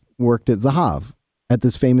chef worked at Zahav at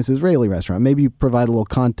this famous Israeli restaurant. Maybe you provide a little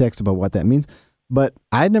context about what that means, but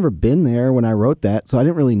I had never been there when I wrote that. So I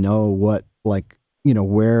didn't really know what,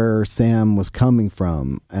 where Sam was coming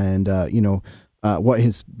from and, what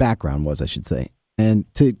his background was, I should say. And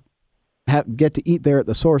to get to eat there at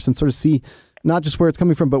the source and sort of see not just where it's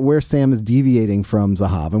coming from, but where Sam is deviating from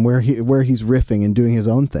Zahav and where he's riffing and doing his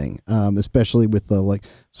own thing, especially with the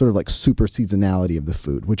super seasonality of the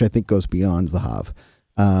food, which I think goes beyond Zahav.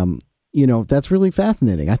 That's really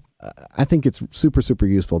fascinating. I think it's super, super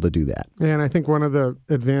useful to do that. And I think one of the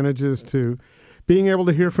advantages to being able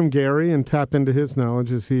to hear from Gary and tap into his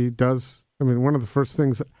knowledge is he does. I mean, one of the first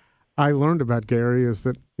things I learned about Gary is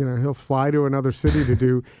that, he'll fly to another city to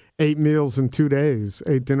do 8 meals in 2 days,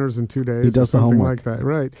 8 dinners in 2 days. He does or something the homework. like that.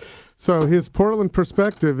 Right. So his Portland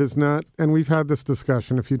perspective is not, and we've had this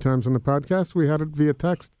discussion a few times on the podcast. We had it via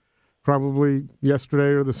text probably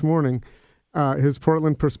yesterday or this morning. His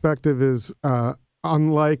Portland perspective is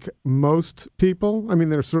unlike most people. I mean,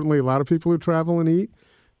 there's certainly a lot of people who travel and eat,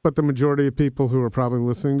 but the majority of people who are probably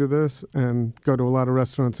listening to this and go to a lot of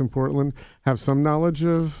restaurants in Portland have some knowledge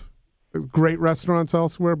of great restaurants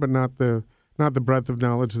elsewhere, but not the breadth of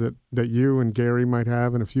knowledge that you and Gary might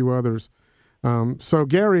have and a few others. So,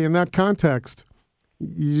 Gary, in that context,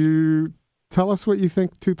 you tell us what you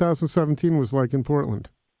think 2017 was like in Portland.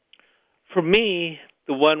 For me,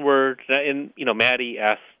 the one word, and Maddie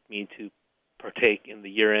asked me to partake in the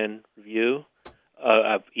year-end review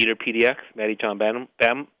of Eater PDX, Maddie John Bamman,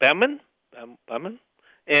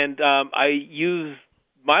 and I use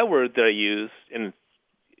my word that I use, and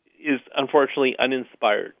is unfortunately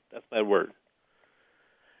uninspired. That's my word.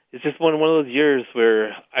 It's just one of those years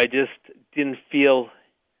where I just didn't feel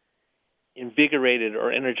invigorated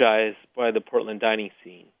or energized by the Portland dining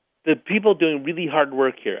scene. The people doing really hard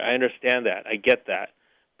work here, I understand that. I get that.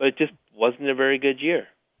 But it just wasn't a very good year.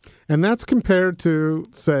 And that's compared to,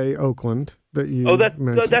 say, Oakland that you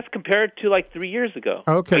mentioned. That's compared to like 3 years ago.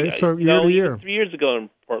 Okay, so year to year. 3 years ago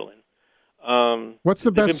in Portland. What's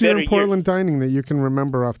the best year in Portland dining that you can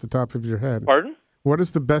remember off the top of your head? Pardon? What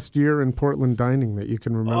is the best year in Portland dining that you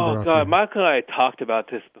can remember? Oh, God, Michael and I talked about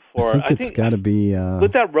this before. I think it's got to be... Was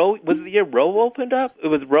it the year Row opened up? It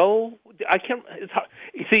was Row? I can't... It's hard.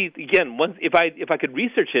 You see, again, if I could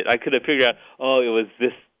research it, I could have figured out, it was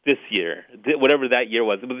this year, whatever that year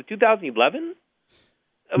was. Was it 2011?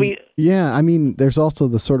 I mean... Yeah, I mean, there's also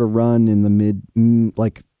the sort of run in the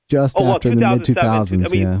after the mid-2000s, I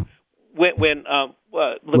mean, when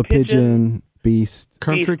Le Pigeon, Beast,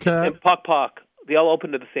 Country Cat, and Pock Pock, they all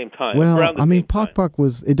opened at the same time. Well, I mean, Pock Pock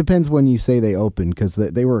was, it depends when you say they opened, because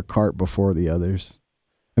they were a cart before the others.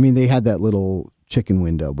 I mean, they had that little chicken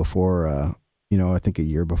window before, I think a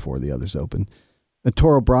year before the others opened.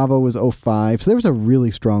 Toro Bravo was 2005, so there was a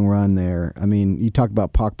really strong run there. I mean, you talk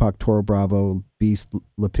about Pock Pock, Toro Bravo, Beast,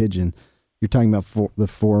 Le Pigeon. You're talking about the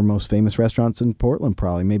 4 most famous restaurants in Portland,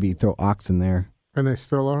 probably. Maybe throw Ox in there. And they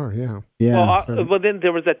still are, yeah. Yeah. Well, then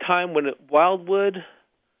there was a time when Wildwood,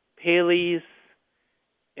 Paley's,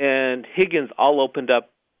 and Higgins all opened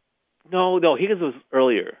up. No, Higgins was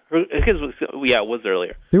earlier. It was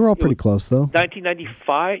earlier. They were all pretty close, though.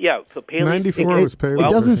 1995, yeah. So Paley's. 94 was Paley's. It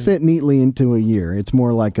doesn't fit neatly into a year. It's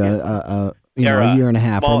more like a year and a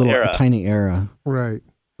half, or a tiny era. Right.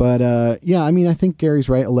 But, I mean, I think Gary's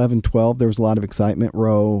right, 11, 12. There was a lot of excitement.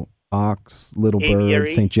 Row, Ox, Little Bird,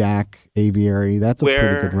 St. Jack, Aviary. That's a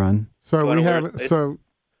pretty good run. So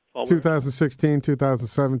 2016,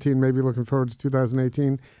 2017, maybe looking forward to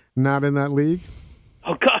 2018, not in that league?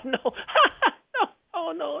 Oh, God, no. No.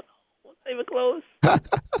 Oh, no. Not even close.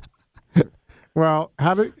 Well,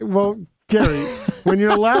 Gary, when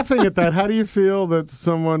you're laughing at that, how do you feel that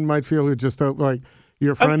someone might feel who just, like,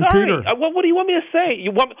 your friend Peter? What do you want me to say?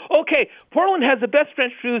 Portland has the best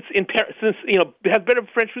French food in Paris. Has better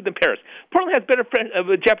French food than Paris. Portland has better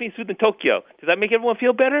Japanese food than Tokyo. Does that make everyone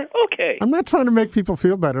feel better? Okay. I'm not trying to make people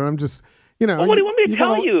feel better. I'm just, Well, what do you want me to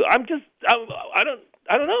tell you? I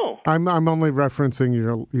don't know. I'm only referencing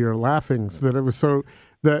your laughings that it was so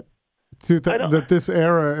that this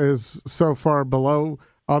era is so far below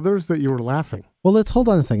others that you were laughing. Well, let's hold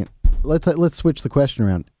on a second. Let's switch the question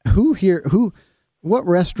around. What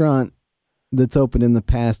restaurant that's open in the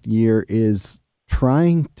past year is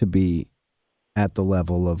trying to be at the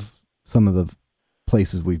level of some of the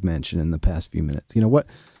places we've mentioned in the past few minutes?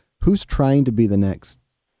 Who's trying to be the next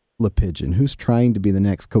Le Pigeon? Who's trying to be the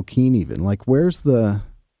next Coquine even? Like, where's the...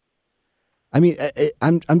 I mean,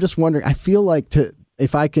 I'm just wondering. I feel like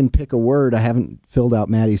if I can pick a word, I haven't filled out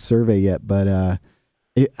Maddie's survey yet, but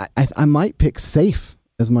I might pick safe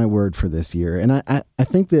as my word for this year. And I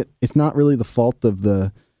think that it's not really the fault of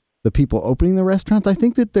the people opening the restaurants. I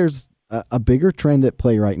think that there's a bigger trend at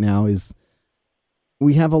play right now is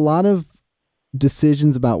we have a lot of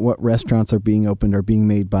decisions about what restaurants are being opened are being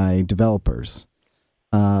made by developers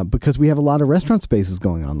because we have a lot of restaurant spaces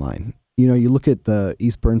going online. You know, you look at the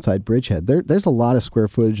East Burnside Bridgehead, there's a lot of square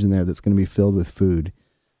footage in there that's going to be filled with food.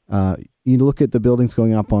 You look at the buildings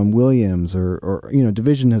going up on Williams or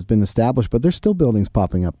Division has been established, but there's still buildings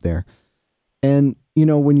popping up there. And,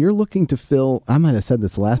 when you're looking to fill, I might have said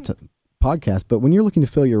this last podcast, but when you're looking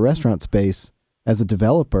to fill your restaurant space as a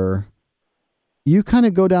developer, you kind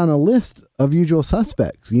of go down a list of usual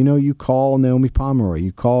suspects. You call Naomi Pomeroy,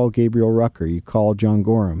 you call Gabriel Rucker, you call John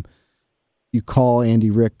Gorham, you call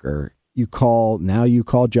Andy Ricker, you call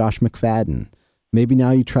Josh McFadden. Maybe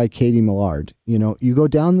now you try Katie Millard. You go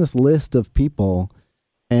down this list of people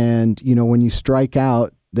and, when you strike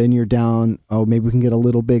out, then you're down, maybe we can get a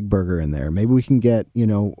Little Big Burger in there. Maybe we can get,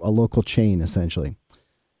 a local chain essentially.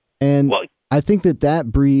 And I think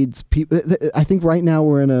that breeds people. I think right now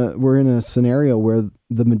we're in a scenario where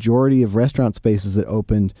the majority of restaurant spaces that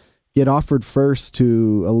opened get offered first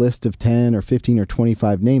to a list of 10 or 15 or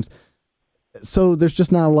 25 names. So there's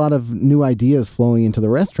just not a lot of new ideas flowing into the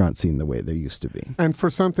restaurant scene the way there used to be. And for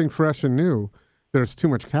something fresh and new, there's too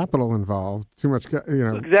much capital involved, too much,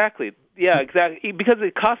 Exactly. Yeah, exactly. Because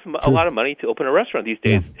it costs a lot of money to open a restaurant these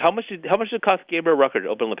days. Yeah. How much did it cost Gabriel Rucker to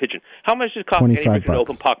open Le Pigeon? How much did it cost Andy Ricker to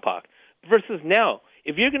open Pock Pock? Versus now,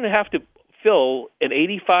 if you're going to have to fill an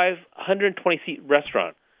 85, 120-seat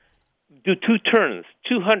restaurant, do two turns,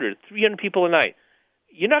 200, 300 people a night,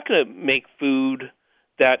 you're not going to make food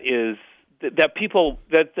that's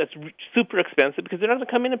super expensive because they're not going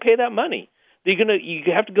to come in and pay that money. You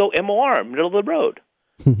have to go MOR, middle of the road.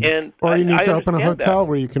 And or you need to open a hotel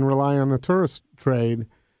where you can rely on the tourist trade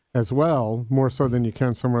as well, more so than you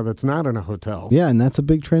can somewhere that's not in a hotel. Yeah, and that's a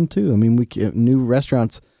big trend too. I mean, we keep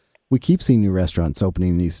seeing new restaurants opening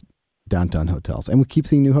in these downtown hotels, and we keep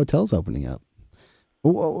seeing new hotels opening up.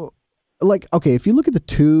 Like, okay, if you look at the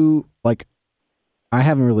two, like, I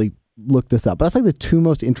haven't really looked this up, but I think the two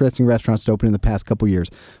most interesting restaurants to open in the past couple of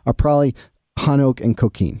years are probably Hanoch and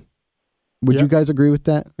Coquine. Would you guys agree with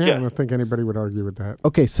that? Yeah, I don't think anybody would argue with that.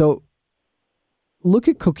 Okay, so look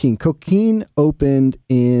at Coquine. Coquine opened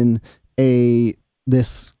in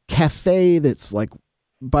this cafe that's like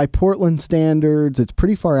by Portland standards. It's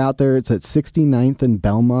pretty far out there. It's at 69th and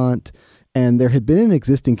Belmont. And there had been an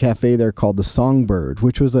existing cafe there called the Songbird,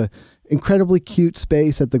 which was a incredibly cute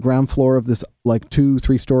space at the ground floor of this like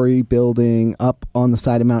 2-3-story building up on the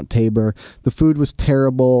side of Mount Tabor. The food was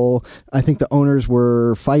terrible. I think the owners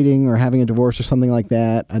were fighting or having a divorce or something like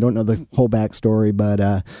that. I don't know the whole backstory, but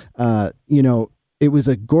it was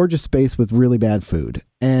a gorgeous space with really bad food.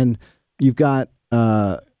 And you've got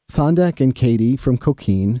Sondek and Katie from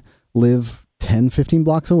Coquine live 10, 15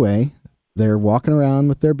 blocks away. They're walking around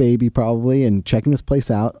with their baby probably and checking this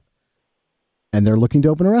place out. And they're looking to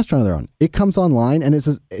open a restaurant of their own. It comes online, and it's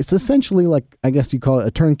essentially like, I guess you call it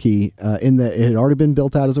a turnkey, in that it had already been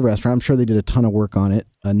built out as a restaurant. I'm sure they did a ton of work on it,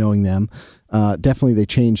 knowing them. Definitely they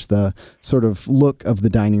changed the sort of look of the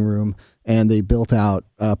dining room, and they built out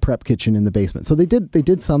a prep kitchen in the basement. So they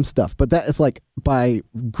did some stuff, but that is like by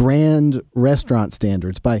grand restaurant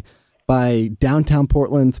standards, by downtown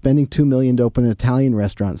Portland spending $2 million to open an Italian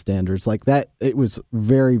restaurant standards, like that, it was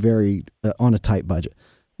very, very on a tight budget.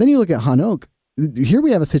 Then you look at Hanoch. Here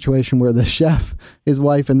we have a situation where the chef, his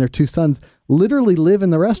wife, and their 2 sons literally live in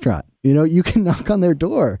the restaurant. You can knock on their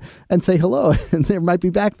door and say hello, and they might be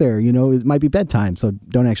back there. It might be bedtime, so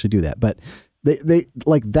don't actually do that. But they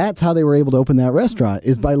like that's how they were able to open that restaurant,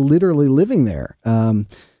 is by literally living there.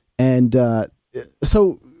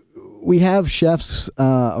 So we have chefs,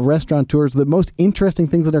 restaurateurs. The most interesting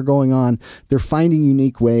things that are going on, they're finding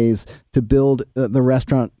unique ways to build the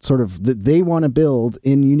restaurant sort of that they want to build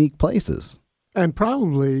in unique places. And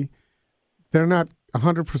probably they're not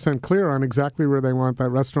 100% clear on exactly where they want that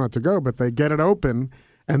restaurant to go, but they get it open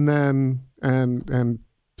and then and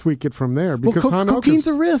tweak it from there. Because Coquine's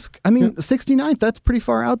a risk. I mean, 69th, that's pretty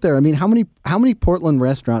far out there. I mean, how many Portland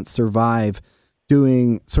restaurants survive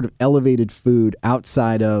doing sort of elevated food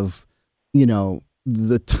outside of,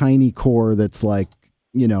 the tiny core that's like,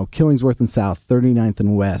 Killingsworth and South, 39th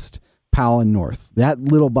and West, Powell and North, that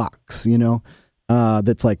little box,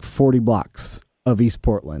 that's like 40 blocks of East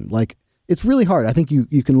Portland. Like, it's really hard. I think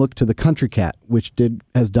you can look to the Country Cat, which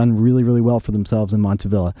has done really, really well for themselves in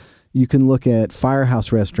Montevilla. You can look at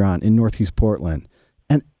Firehouse Restaurant in Northeast Portland.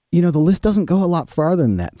 And, the list doesn't go a lot farther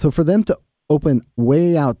than that. So for them to open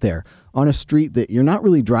way out there on a street that you're not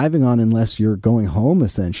really driving on unless you're going home,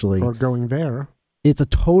 essentially. Or going there. It's a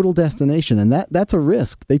total destination, and that's a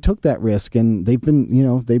risk. They took that risk, and they've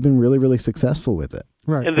been really, really successful with it.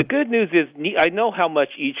 Right. And the good news is, I know how much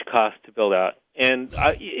each costs to build out, and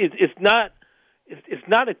it's not.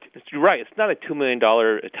 You're right. It's not a $2 million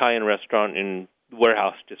Italian restaurant in the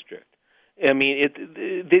Warehouse District. I mean,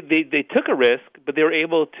 they took a risk, but they were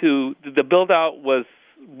able to. The build out was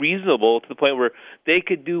reasonable to the point where they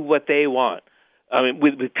could do what they want. I mean,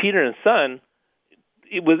 with Peter and Son.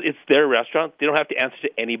 It's their restaurant. They don't have to answer to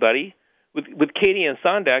anybody. With Katie and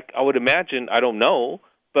Sondak, I would imagine, I don't know,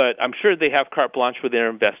 but I'm sure they have carte blanche with their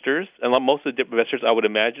investors. And most of the investors, I would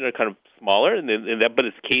imagine, are kind of smaller. But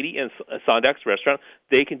it's Katie and Sondak's restaurant.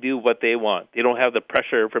 They can do what they want. They don't have the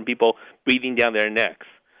pressure from people breathing down their necks,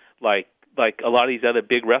 like a lot of these other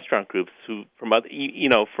big restaurant groups from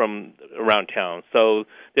around town. So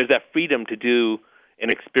there's that freedom to do an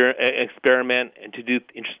experiment and to do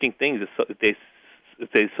interesting things if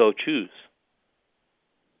they so choose.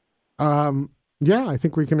 Yeah, I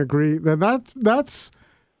think we can agree. That's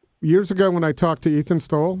years ago when I talked to Ethan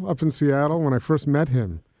Stoll up in Seattle. When I first met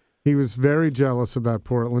him, he was very jealous about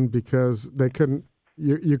Portland because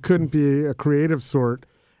you couldn't be a creative sort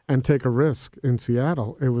and take a risk in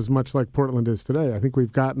Seattle. It was much like Portland is today. I think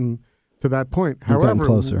we've gotten to that point. However,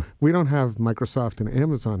 closer. We don't have Microsoft and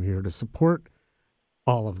Amazon here to support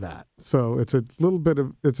all of that. So it's a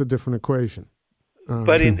different equation.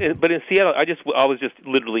 But in Seattle, I was just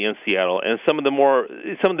literally in Seattle, and some of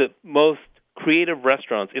the most creative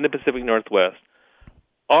restaurants in the Pacific Northwest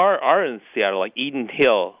are in Seattle, like Eden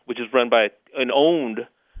Hill, which is run by and owned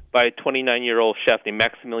by a 29-year-old chef named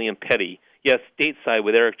Maximilian Petty. Yes, stateside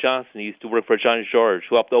with Eric Johnson. He used to work for Jean Georges,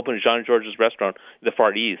 who helped open Jean Georges' restaurant in the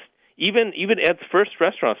Far East. Even Ed's first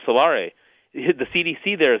restaurant, Solare, the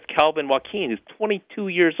CDC there is Calvin Joaquin, who's 22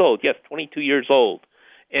 years old. Yes, 22 years old.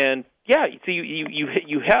 And yeah, so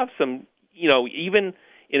you have some, even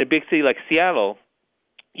in a big city like Seattle,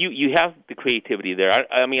 you have the creativity there.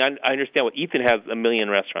 I mean, I understand what Ethan has 1 million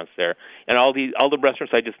restaurants there, and all the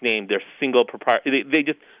restaurants I just named, they're single proprietary.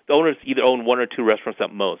 The owners either own 1 or 2 restaurants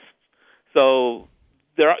at most. So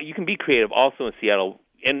you can be creative also in Seattle,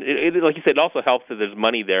 and like you said, it also helps that there's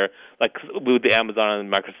money there, like with the Amazon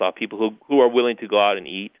and Microsoft people who are willing to go out and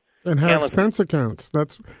eat. And have expense accounts.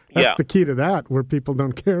 That's the key to that, where people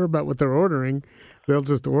don't care about what they're ordering. They'll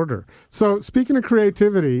just order. So speaking of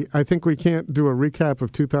creativity, I think we can't do a recap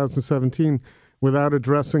of 2017 without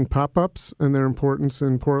addressing pop-ups and their importance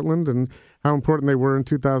in Portland and how important they were in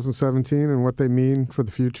 2017 and what they mean for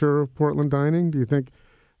the future of Portland dining. Do you think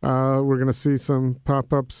we're going to see some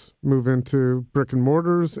pop-ups move into brick and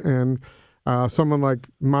mortars? And someone like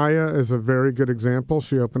Maya is a very good example.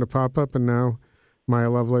 She opened a pop-up, and now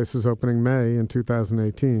Maya Lovelace is opening May in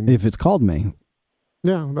 2018. If it's called May.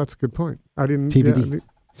 Yeah, that's a good point. I didn't... TBD. Yeah,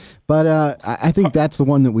 but I think that's the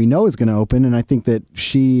one that we know is going to open, and I think that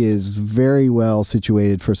she is very well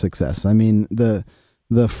situated for success. I mean,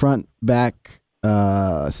 the front-back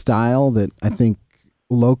style that I think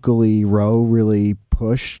locally Roe really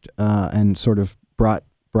pushed and sort of brought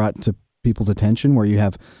to people's attention, where you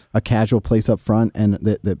have a casual place up front and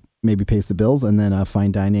that maybe pays the bills, and then a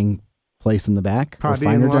fine dining place in the back. Potty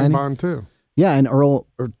finer and Long dining. Bon too. Yeah, and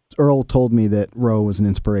Earl told me that Roe was an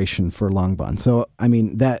inspiration for Long Bon. So I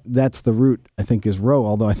mean that's the route I think is Roe.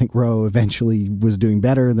 Although I think Roe eventually was doing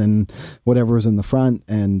better than whatever was in the front,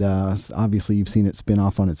 and obviously you've seen it spin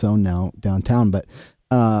off on its own now downtown. But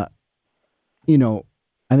I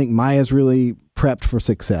think Maya's really prepped for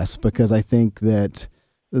success, because I think that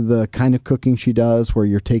the kind of cooking she does, where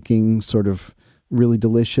you're taking sort of really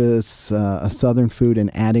delicious Southern food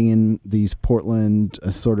and adding in these Portland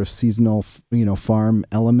sort of seasonal, farm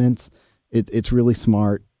elements. It's really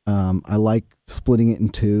smart. I like splitting it in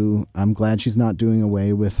two. I'm glad she's not doing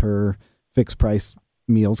away with her fixed price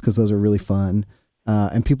meals, because those are really fun.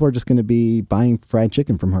 And people are just going to be buying fried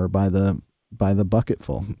chicken from her by the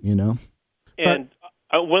bucketful, And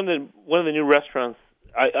one of the new restaurants,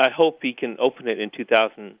 I hope he can open it in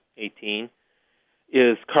 2018,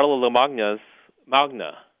 is Carlo Magna's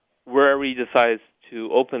Magna. Wherever he decides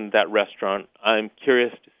to open that restaurant, I'm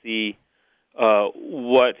curious to see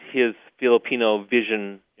what his Filipino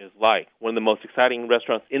vision is like. One of the most exciting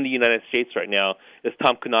restaurants in the United States right now is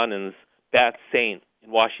Tom Cunanan's Bat Saint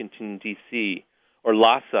in Washington, D.C., or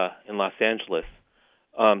Lhasa in Los Angeles.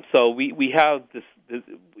 So we have this.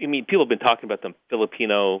 I mean, people have been talking about the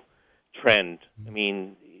Filipino trend. I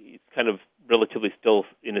mean, it's kind of relatively still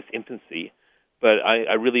in its infancy, but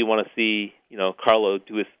I really want to see, Carlo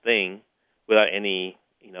do his thing without any,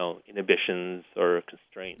 inhibitions or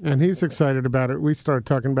constraints. And he's excited about it. We started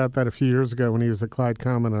talking about that a few years ago when he was at Clyde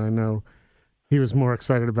Common, and I know he was more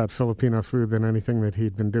excited about Filipino food than anything that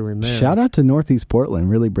he'd been doing there. Shout out to Northeast Portland,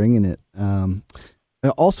 really bringing it.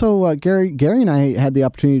 Also, Gary and I had the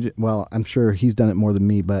opportunity to, I'm sure he's done it more than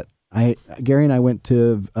me, but Gary and I went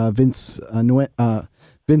to Vince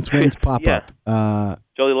Wynn's pop-up.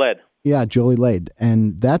 Jolie Led. Yeah, Jolie Lade.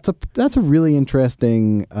 And that's a really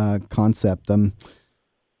interesting concept.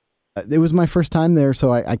 It was my first time there,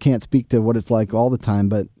 so I can't speak to what it's like all the time,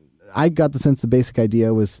 but I got the sense the basic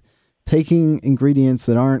idea was taking ingredients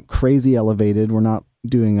that aren't crazy elevated. We're not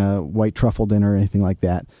doing a white truffle dinner or anything like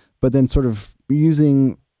that, but then sort of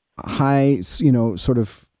using high, sort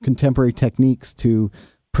of contemporary techniques to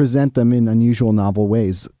present them in unusual, novel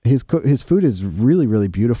ways. His food is really, really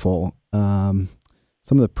beautiful. Some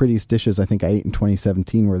of the prettiest dishes I think I ate in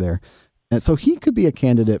 2017 were there. And so he could be a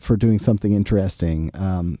candidate for doing something interesting.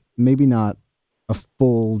 Maybe not a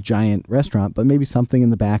full giant restaurant, but maybe something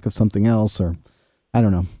in the back of something else, or I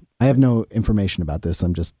don't know. I have no information about this.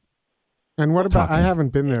 I'm just. And what about? talking. I haven't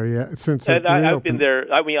been there yet since. I've been there.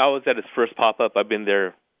 I mean, I was at his first pop-up. I've been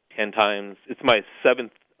there 10 times. It's my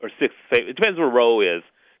 7th or 6th favorite. It depends where row is,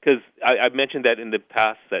 because I've mentioned that in the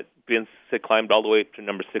past that Vince had climbed all the way to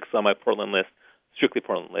number 6 on my Portland list, strictly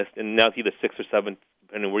Portland list, and now it's either 6th or 7th,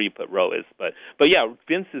 depending on where you put row is. But yeah,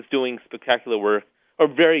 Vince is doing spectacular work, or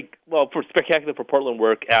spectacular for Portland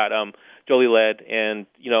work at Jolie Led, and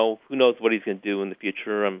who knows what he's going to do in the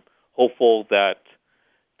future. I'm hopeful that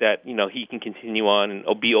he can continue on and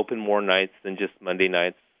be open more nights than just Monday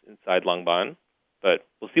nights inside Langbaan. But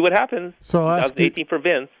we'll see what happens. So 2018 for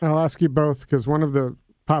Vince. I'll ask you both, because one of the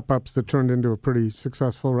pop-ups that turned into a pretty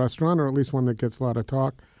successful restaurant, or at least one that gets a lot of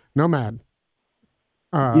talk, Nomad.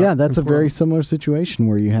 That's a very similar situation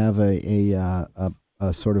where you have a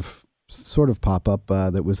sort of pop-up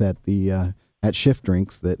that was at the at Shift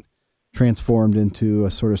Drinks that transformed into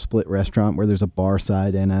a sort of split restaurant where there's a bar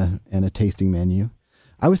side and a tasting menu.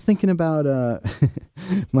 I was thinking about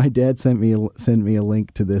my dad sent me a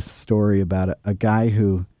link to this story about a guy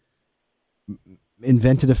who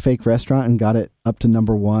invented a fake restaurant and got it up to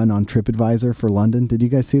number 1 on TripAdvisor for London. Did you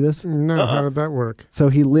guys see this? No, how did that work? So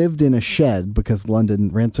he lived in a shed because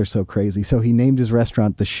London rents are so crazy. So he named his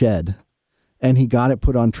restaurant The Shed, and he got it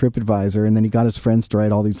put on TripAdvisor, and then he got his friends to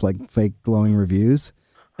write all these like fake glowing reviews.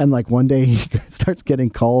 And like one day he starts getting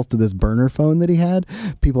calls to this burner phone that he had,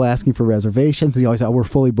 people asking for reservations. And he always said, we're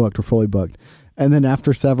fully booked. And then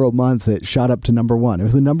after several months, it shot up to number 1. It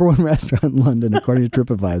was the number 1 restaurant in London, according to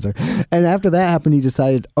TripAdvisor. And after that happened, he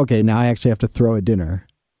decided, okay, now I actually have to throw a dinner.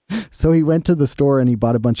 So he went to the store and he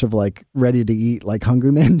bought a bunch of like ready to eat, like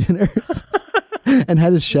Hungry Man dinners and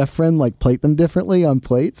had his chef friend like plate them differently on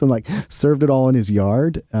plates and like served it all in his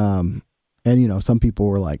yard. And, some people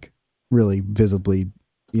were like really visibly,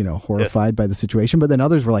 horrified by the situation, but then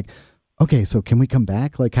others were like, okay, so can we come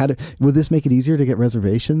back? Like, will this make it easier to get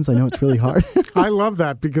reservations? I know it's really hard. I love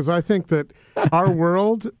that, because I think that our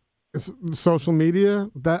world, social media,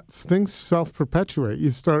 things self-perpetuate.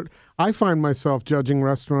 I find myself judging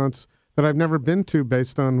restaurants that I've never been to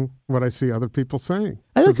based on what I see other people saying.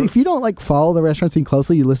 I think if you don't like follow the restaurant scene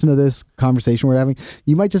closely, you listen to this conversation we're having,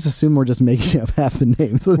 you might just assume we're just making up half the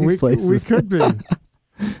names of these places. We could be.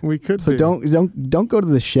 We could so be. don't go to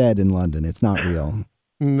the Shed in London. It's not real.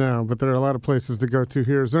 No, but there are a lot of places to go to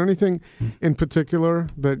here. Is there anything in particular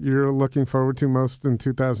that you're looking forward to most in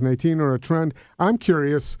 2018, or a trend? I'm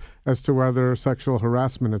curious as to whether sexual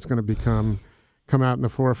harassment is going to come out in the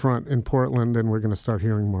forefront in Portland, and we're going to start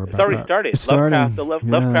hearing more about that. It's already started.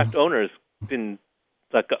 Lovecraft owner's been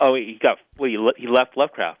like, he left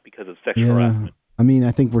Lovecraft because of sexual harassment. I mean,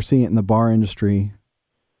 I think we're seeing it in the bar industry.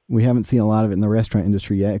 We haven't seen a lot of it in the restaurant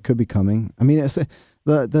industry yet. It could be coming. I mean, it's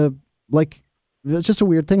it's just a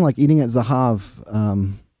weird thing, like eating at Zahav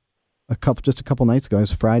just a couple nights ago. It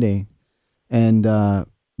was Friday, and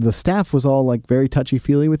the staff was all like very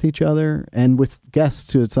touchy-feely with each other and with guests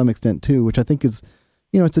to some extent too, which I think is,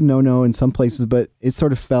 it's a no-no in some places, but it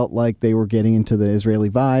sort of felt like they were getting into the Israeli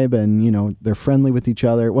vibe and, they're friendly with each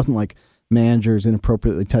other. It wasn't like managers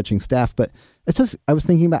inappropriately touching staff, but it's just, I was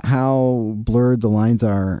thinking about how blurred the lines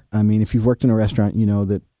are. I mean, if you've worked in a restaurant, you know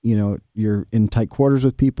that, you're in tight quarters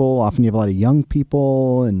with people. Often you have a lot of young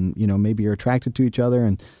people and, maybe you're attracted to each other.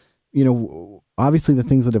 And, obviously the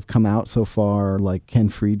things that have come out so far, like Ken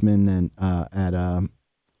Friedman and at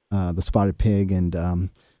the Spotted Pig and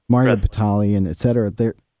Mario Batali and et cetera,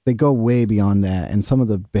 they go way beyond that. And some of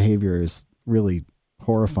the behavior is really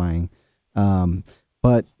horrifying.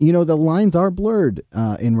 But the lines are blurred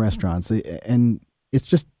in restaurants, and it's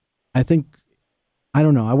just, I think, I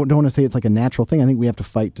don't know. I don't want to say it's like a natural thing. I think we have to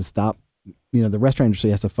fight to stop. The restaurant industry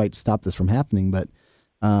has to fight to stop this from happening. But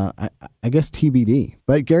I guess TBD.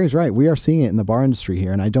 But Gary's right. We are seeing it in the bar industry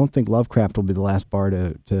here, and I don't think Lovecraft will be the last bar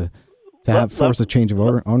to force a change of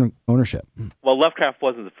ownership. Well, Lovecraft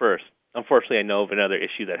wasn't the first. Unfortunately, I know of another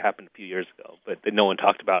issue that happened a few years ago, but that no one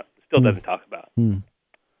talked about. Still doesn't talk about.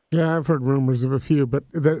 Yeah, I've heard rumors of a few, but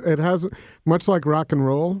it hasn't. Much like rock and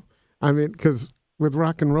roll. I mean, because with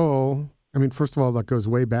rock and roll, I mean, first of all, that goes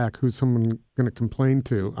way back. Who's someone going to complain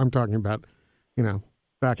to? I'm talking about,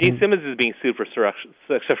 back. Gene Simmons is being sued for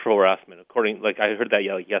sexual harassment. I heard that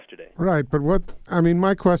yesterday. Right, but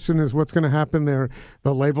my question is, what's going to happen there?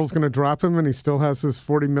 The label's going to drop him, and he still has his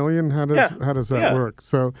 $40 million. How does that work?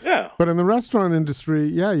 So, but in the restaurant industry,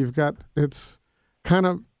 you've got it's kind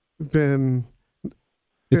of been.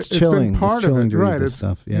 It's chilling. Been part it's chilling of it, to read right? This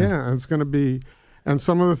stuff. Yeah, it's going to be, and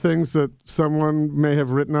some of the things that someone may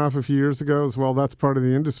have written off a few years ago as well. That's part of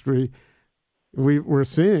the industry. We're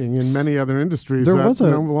seeing in many other industries that's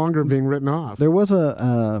no longer being written off. There was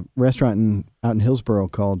a restaurant out in Hillsborough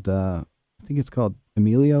called I think it's called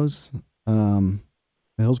Emilio's,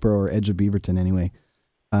 Hillsborough or Edge of Beaverton anyway.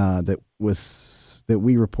 That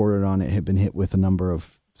we reported on. It had been hit with a number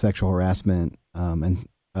of sexual harassment and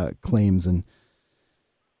claims, and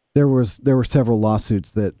there were several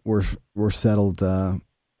lawsuits that were settled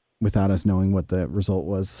without us knowing what the result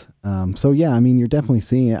was. So yeah, I mean, you're definitely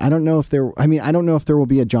seeing it. I don't know if there will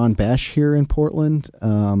be a John Besh here in Portland,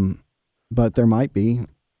 but there might be.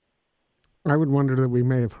 I would wonder that we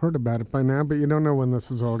may have heard about it by now, but you don't know when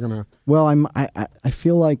this is all gonna. Well, I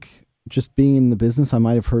feel like just being in the business, I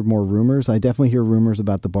might have heard more rumors. I definitely hear rumors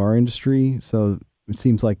about the bar industry, so it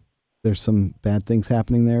seems like there's some bad things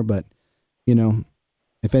happening there. But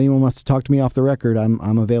if anyone wants to talk to me off the record,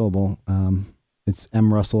 I'm available. It's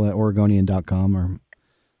mrussell@oregonian.com, or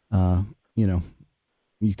you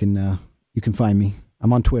can find me.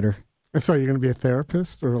 I'm on Twitter. So you're going to be a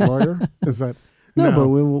therapist or a lawyer? Is that no? But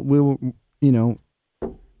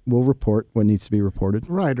we'll report what needs to be reported.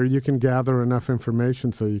 Right, or you can gather enough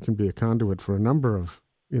information so you can be a conduit for a number of.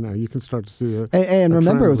 You can start to see and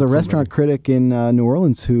remember, it was a restaurant critic in New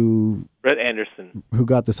Orleans who Brett Anderson, who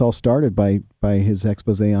got this all started by his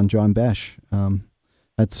expose on John Besh.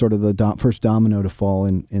 That's sort of the first domino to fall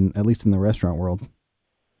in at least in the restaurant world.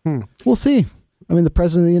 We'll see. I mean, the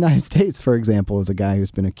president of the United States, for example, is a guy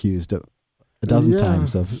who's been accused a dozen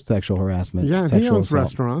times of sexual harassment. Yeah, sexual he owns assault.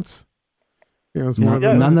 Restaurants.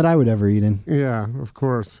 None that I would ever eat in. Yeah, of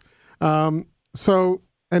course. So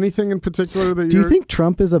anything in particular that Do you think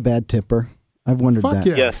Trump is a bad tipper? I've wondered that.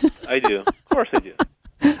 Yes, I do. Of course I do.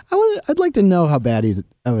 I'd like to know how bad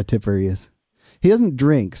of a tipper he is. He doesn't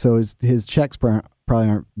drink, so his checks probably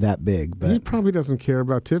aren't that big. But he probably doesn't care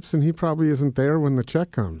about tips, and he probably isn't there when the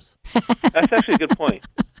check comes. That's actually a good point.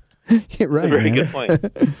 Yeah, right, That's a very good point.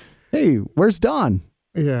 Hey, where's Don?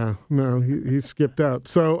 Yeah, no, he skipped out.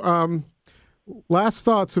 So, last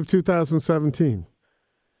thoughts of 2017.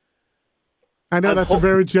 I know that's a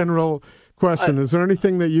very general question. Is there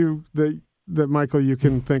anything that Michael you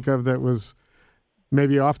can think of that was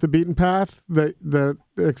maybe off the beaten path that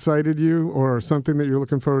excited you, or something that you're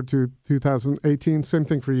looking forward to 2018? Same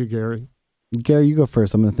thing for you, Gary. Gary, you go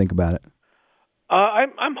first. I'm going to think about it.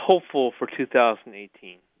 I'm hopeful for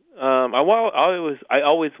 2018. I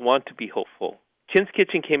always want to be hopeful. Chin's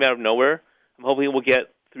Kitchen came out of nowhere. I'm hoping we'll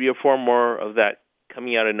get 3 or 4 more of that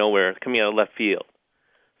coming out of nowhere, coming out of left field.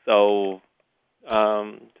 So,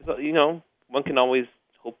 one can always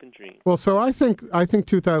hope and dream. Well, so I think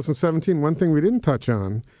 2017, one thing we didn't touch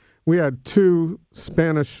on, we had 2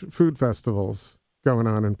 Spanish food festivals going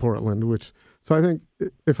on in Portland, so I think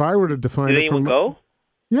if I were to define Did it anyone go?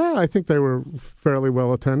 Yeah, I think they were fairly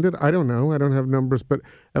well attended. I don't know. I don't have numbers, but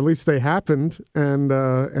at least they happened, and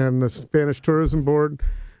the Spanish Tourism Board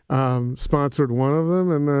sponsored one of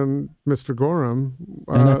them, and then Mr. Gorham.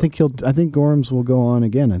 And I think Gorham's will go on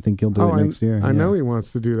again. I think he'll do it next year. I know he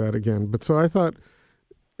wants to do that again. But so I thought,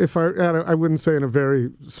 I wouldn't say in a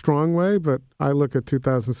very strong way, but I look at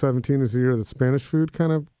 2017 as the year that Spanish food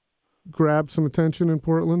kind of grabbed some attention in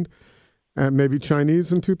Portland, and maybe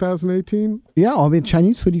Chinese in 2018. Yeah, I mean,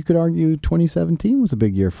 Chinese food, you could argue 2017 was a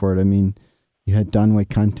big year for it. I mean, you had Danwei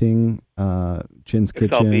Kanting, Chin's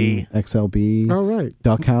Kitchen, XLB, oh, right.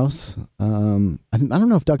 Duck House. I don't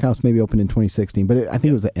know if Duck House maybe opened in 2016, but I think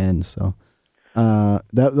it was the end. So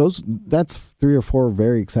that's 3 or 4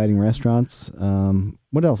 very exciting restaurants.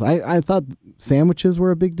 What else? I thought sandwiches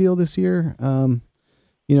were a big deal this year.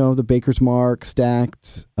 the Baker's Mark,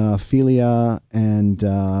 Stacked, Filia, and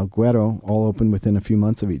Guero all opened within a few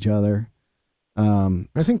months of each other. I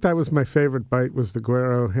think that was my favorite bite, was the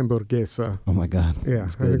Guero Hamburguesa. Oh my God. Yeah,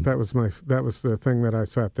 I think that was the thing that I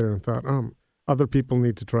sat there and thought, other people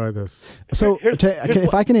need to try this. So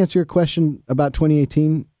if I can answer your question about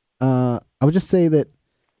 2018, I would just say that,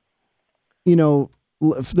 for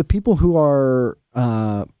the people who are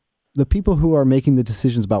making the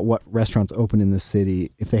decisions about what restaurants open in this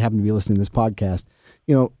city, if they happen to be listening to this podcast,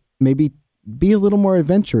 maybe be a little more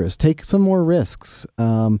adventurous, take some more risks.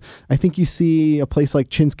 I think you see a place like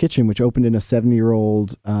Chin's Kitchen, which opened in a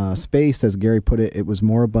 70-year-old space, as Gary put it, it was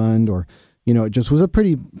moribund, or, it just was a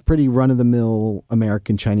pretty run-of-the-mill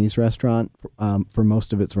American Chinese restaurant for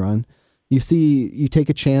most of its run. You take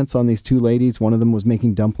a chance on these two ladies. One of them was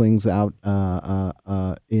making dumplings out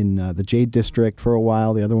in the Jade District for a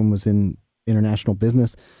while. The other one was in international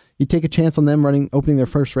business. You take a chance on them opening their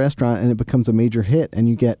first restaurant, and it becomes a major hit, and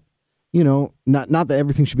you get, not that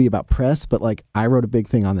everything should be about press, but like I wrote a big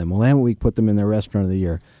thing on them. Willamette Week put them in their restaurant of the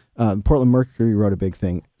year. Portland Mercury wrote a big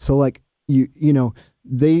thing. So like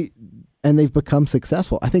they've become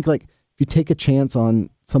successful. I think like if you take a chance on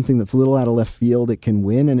something that's a little out of left field, it can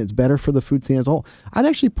win, and it's better for the food scene as a whole. I'd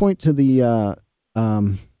actually point to the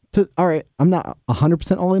all right, I'm not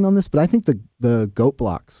 100% all in on this, but I think the Goat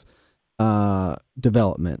Blocks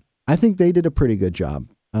development, I think they did a pretty good job.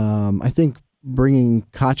 I think bringing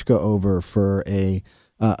Kachka over for a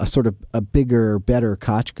sort of a bigger, better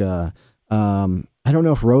Kachka. I don't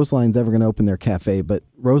know if Roseline's ever going to open their cafe, but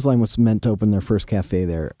Roseline was meant to open their first cafe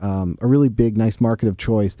there. A really big, nice market of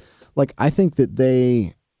choice. Like, I think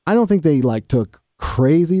that I don't think they like took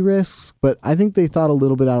crazy risks, but I think they thought a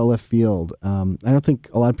little bit out of left field. I don't think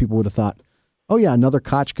a lot of people would have thought, oh yeah, another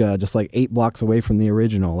Kachka just like 8 blocks away from the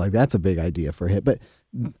original. Like, that's a big idea for a hit, but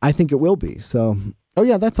I think it will be. So, oh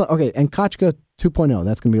yeah, that's okay. And Kachka 2.0,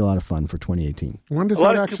 that's going to be a lot of fun for 2018. When does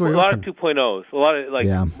that actually open? A lot of 2.0s. A lot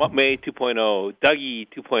of May 2.0, Dougie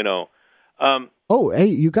 2.0. Oh, hey,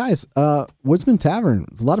 you guys, Woodsman Tavern,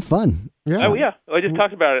 it's a lot. Of fun. Yeah. Oh, yeah. I just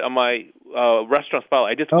talked about it on my restaurant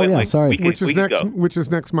spotlight. I just went which is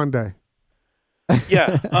next Monday.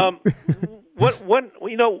 Yeah. I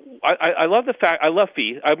love the fact, I love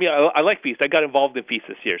Feast. I mean, I like Feast. I got involved in Feast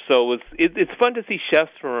this year. So it's fun to see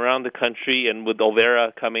chefs from around the country, and with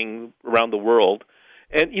Olvera coming around the world.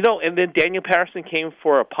 And, and then Daniel Patterson came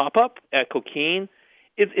for a pop-up at Coquine.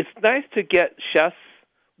 It's nice to get chefs,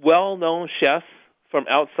 well-known chefs from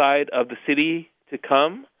outside of the city to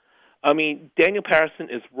come. I mean, Daniel Patterson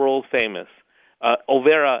is world famous.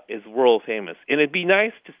 Olvera is world famous. And it'd be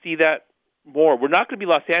nice to see that more. We're not going to be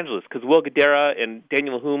Los Angeles because Will Guidera and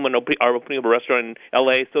Daniel Hume are opening up a restaurant in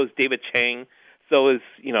L.A. So is David Chang. So is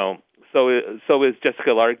Jessica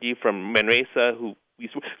Largy from Manresa. So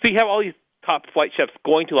you have all these top flight chefs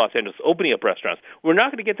going to Los Angeles, opening up restaurants. We're not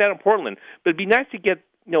going to get that in Portland, but it'd be nice to get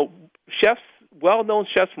chefs, well-known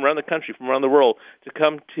chefs from around the country, from around the world, to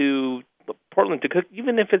come to Portland to cook,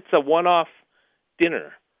 even if it's a one-off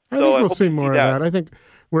dinner. I think we'll see more of that. I think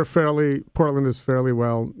Portland is fairly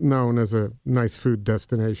well known as a nice food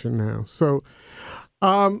destination now. So,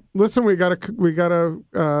 listen, we gotta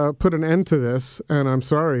put an end to this, and I'm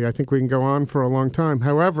sorry. I think we can go on for a long time.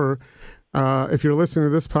 However, if you're listening to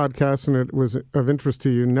this podcast and it was of interest to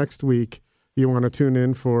you, next week you want to tune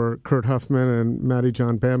in for Kurt Huffman and Matty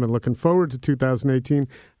John Bam, and looking forward to 2018.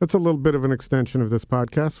 That's a little bit of an extension of this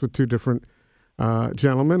podcast with two different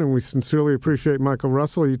gentlemen, and we sincerely appreciate, Michael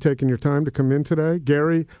Russell, you taking your time to come in today.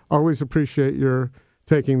 Gary, always appreciate your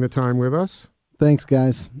taking the time with us. Thanks,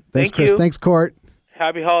 guys. Thanks, Thank Chris. you. Thanks, Court.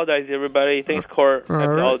 Happy holidays, everybody. Thanks, Court.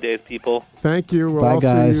 Happy holidays, people. Thank you. Bye,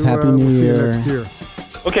 guys. See you, Happy New See Year. you next year.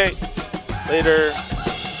 Okay. Later.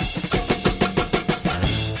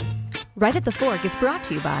 Right at the Fork is brought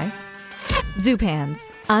to you by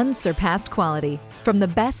Zupans, unsurpassed quality. From the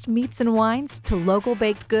best meats and wines to local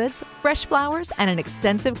baked goods, fresh flowers, and an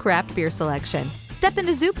extensive craft beer selection. Step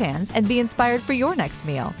into Zupans and be inspired for your next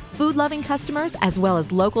meal. Food-loving customers as well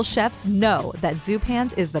as local chefs know that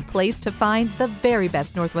Zupans is the place to find the very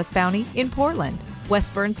best Northwest Bounty in Portland,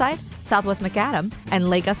 West Burnside, Southwest McAdam, and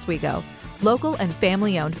Lake Oswego. Local and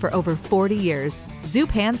family-owned for over 40 years.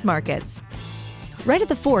 Zupans Markets. Right at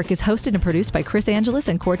the Fork is hosted and produced by Chris Angelis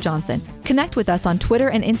and Court Johnson. Connect with us on Twitter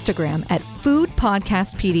and Instagram at Food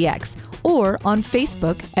Podcast PDX, or on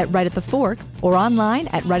Facebook at Right at the Fork, or online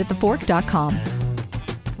at rightatthefork.com.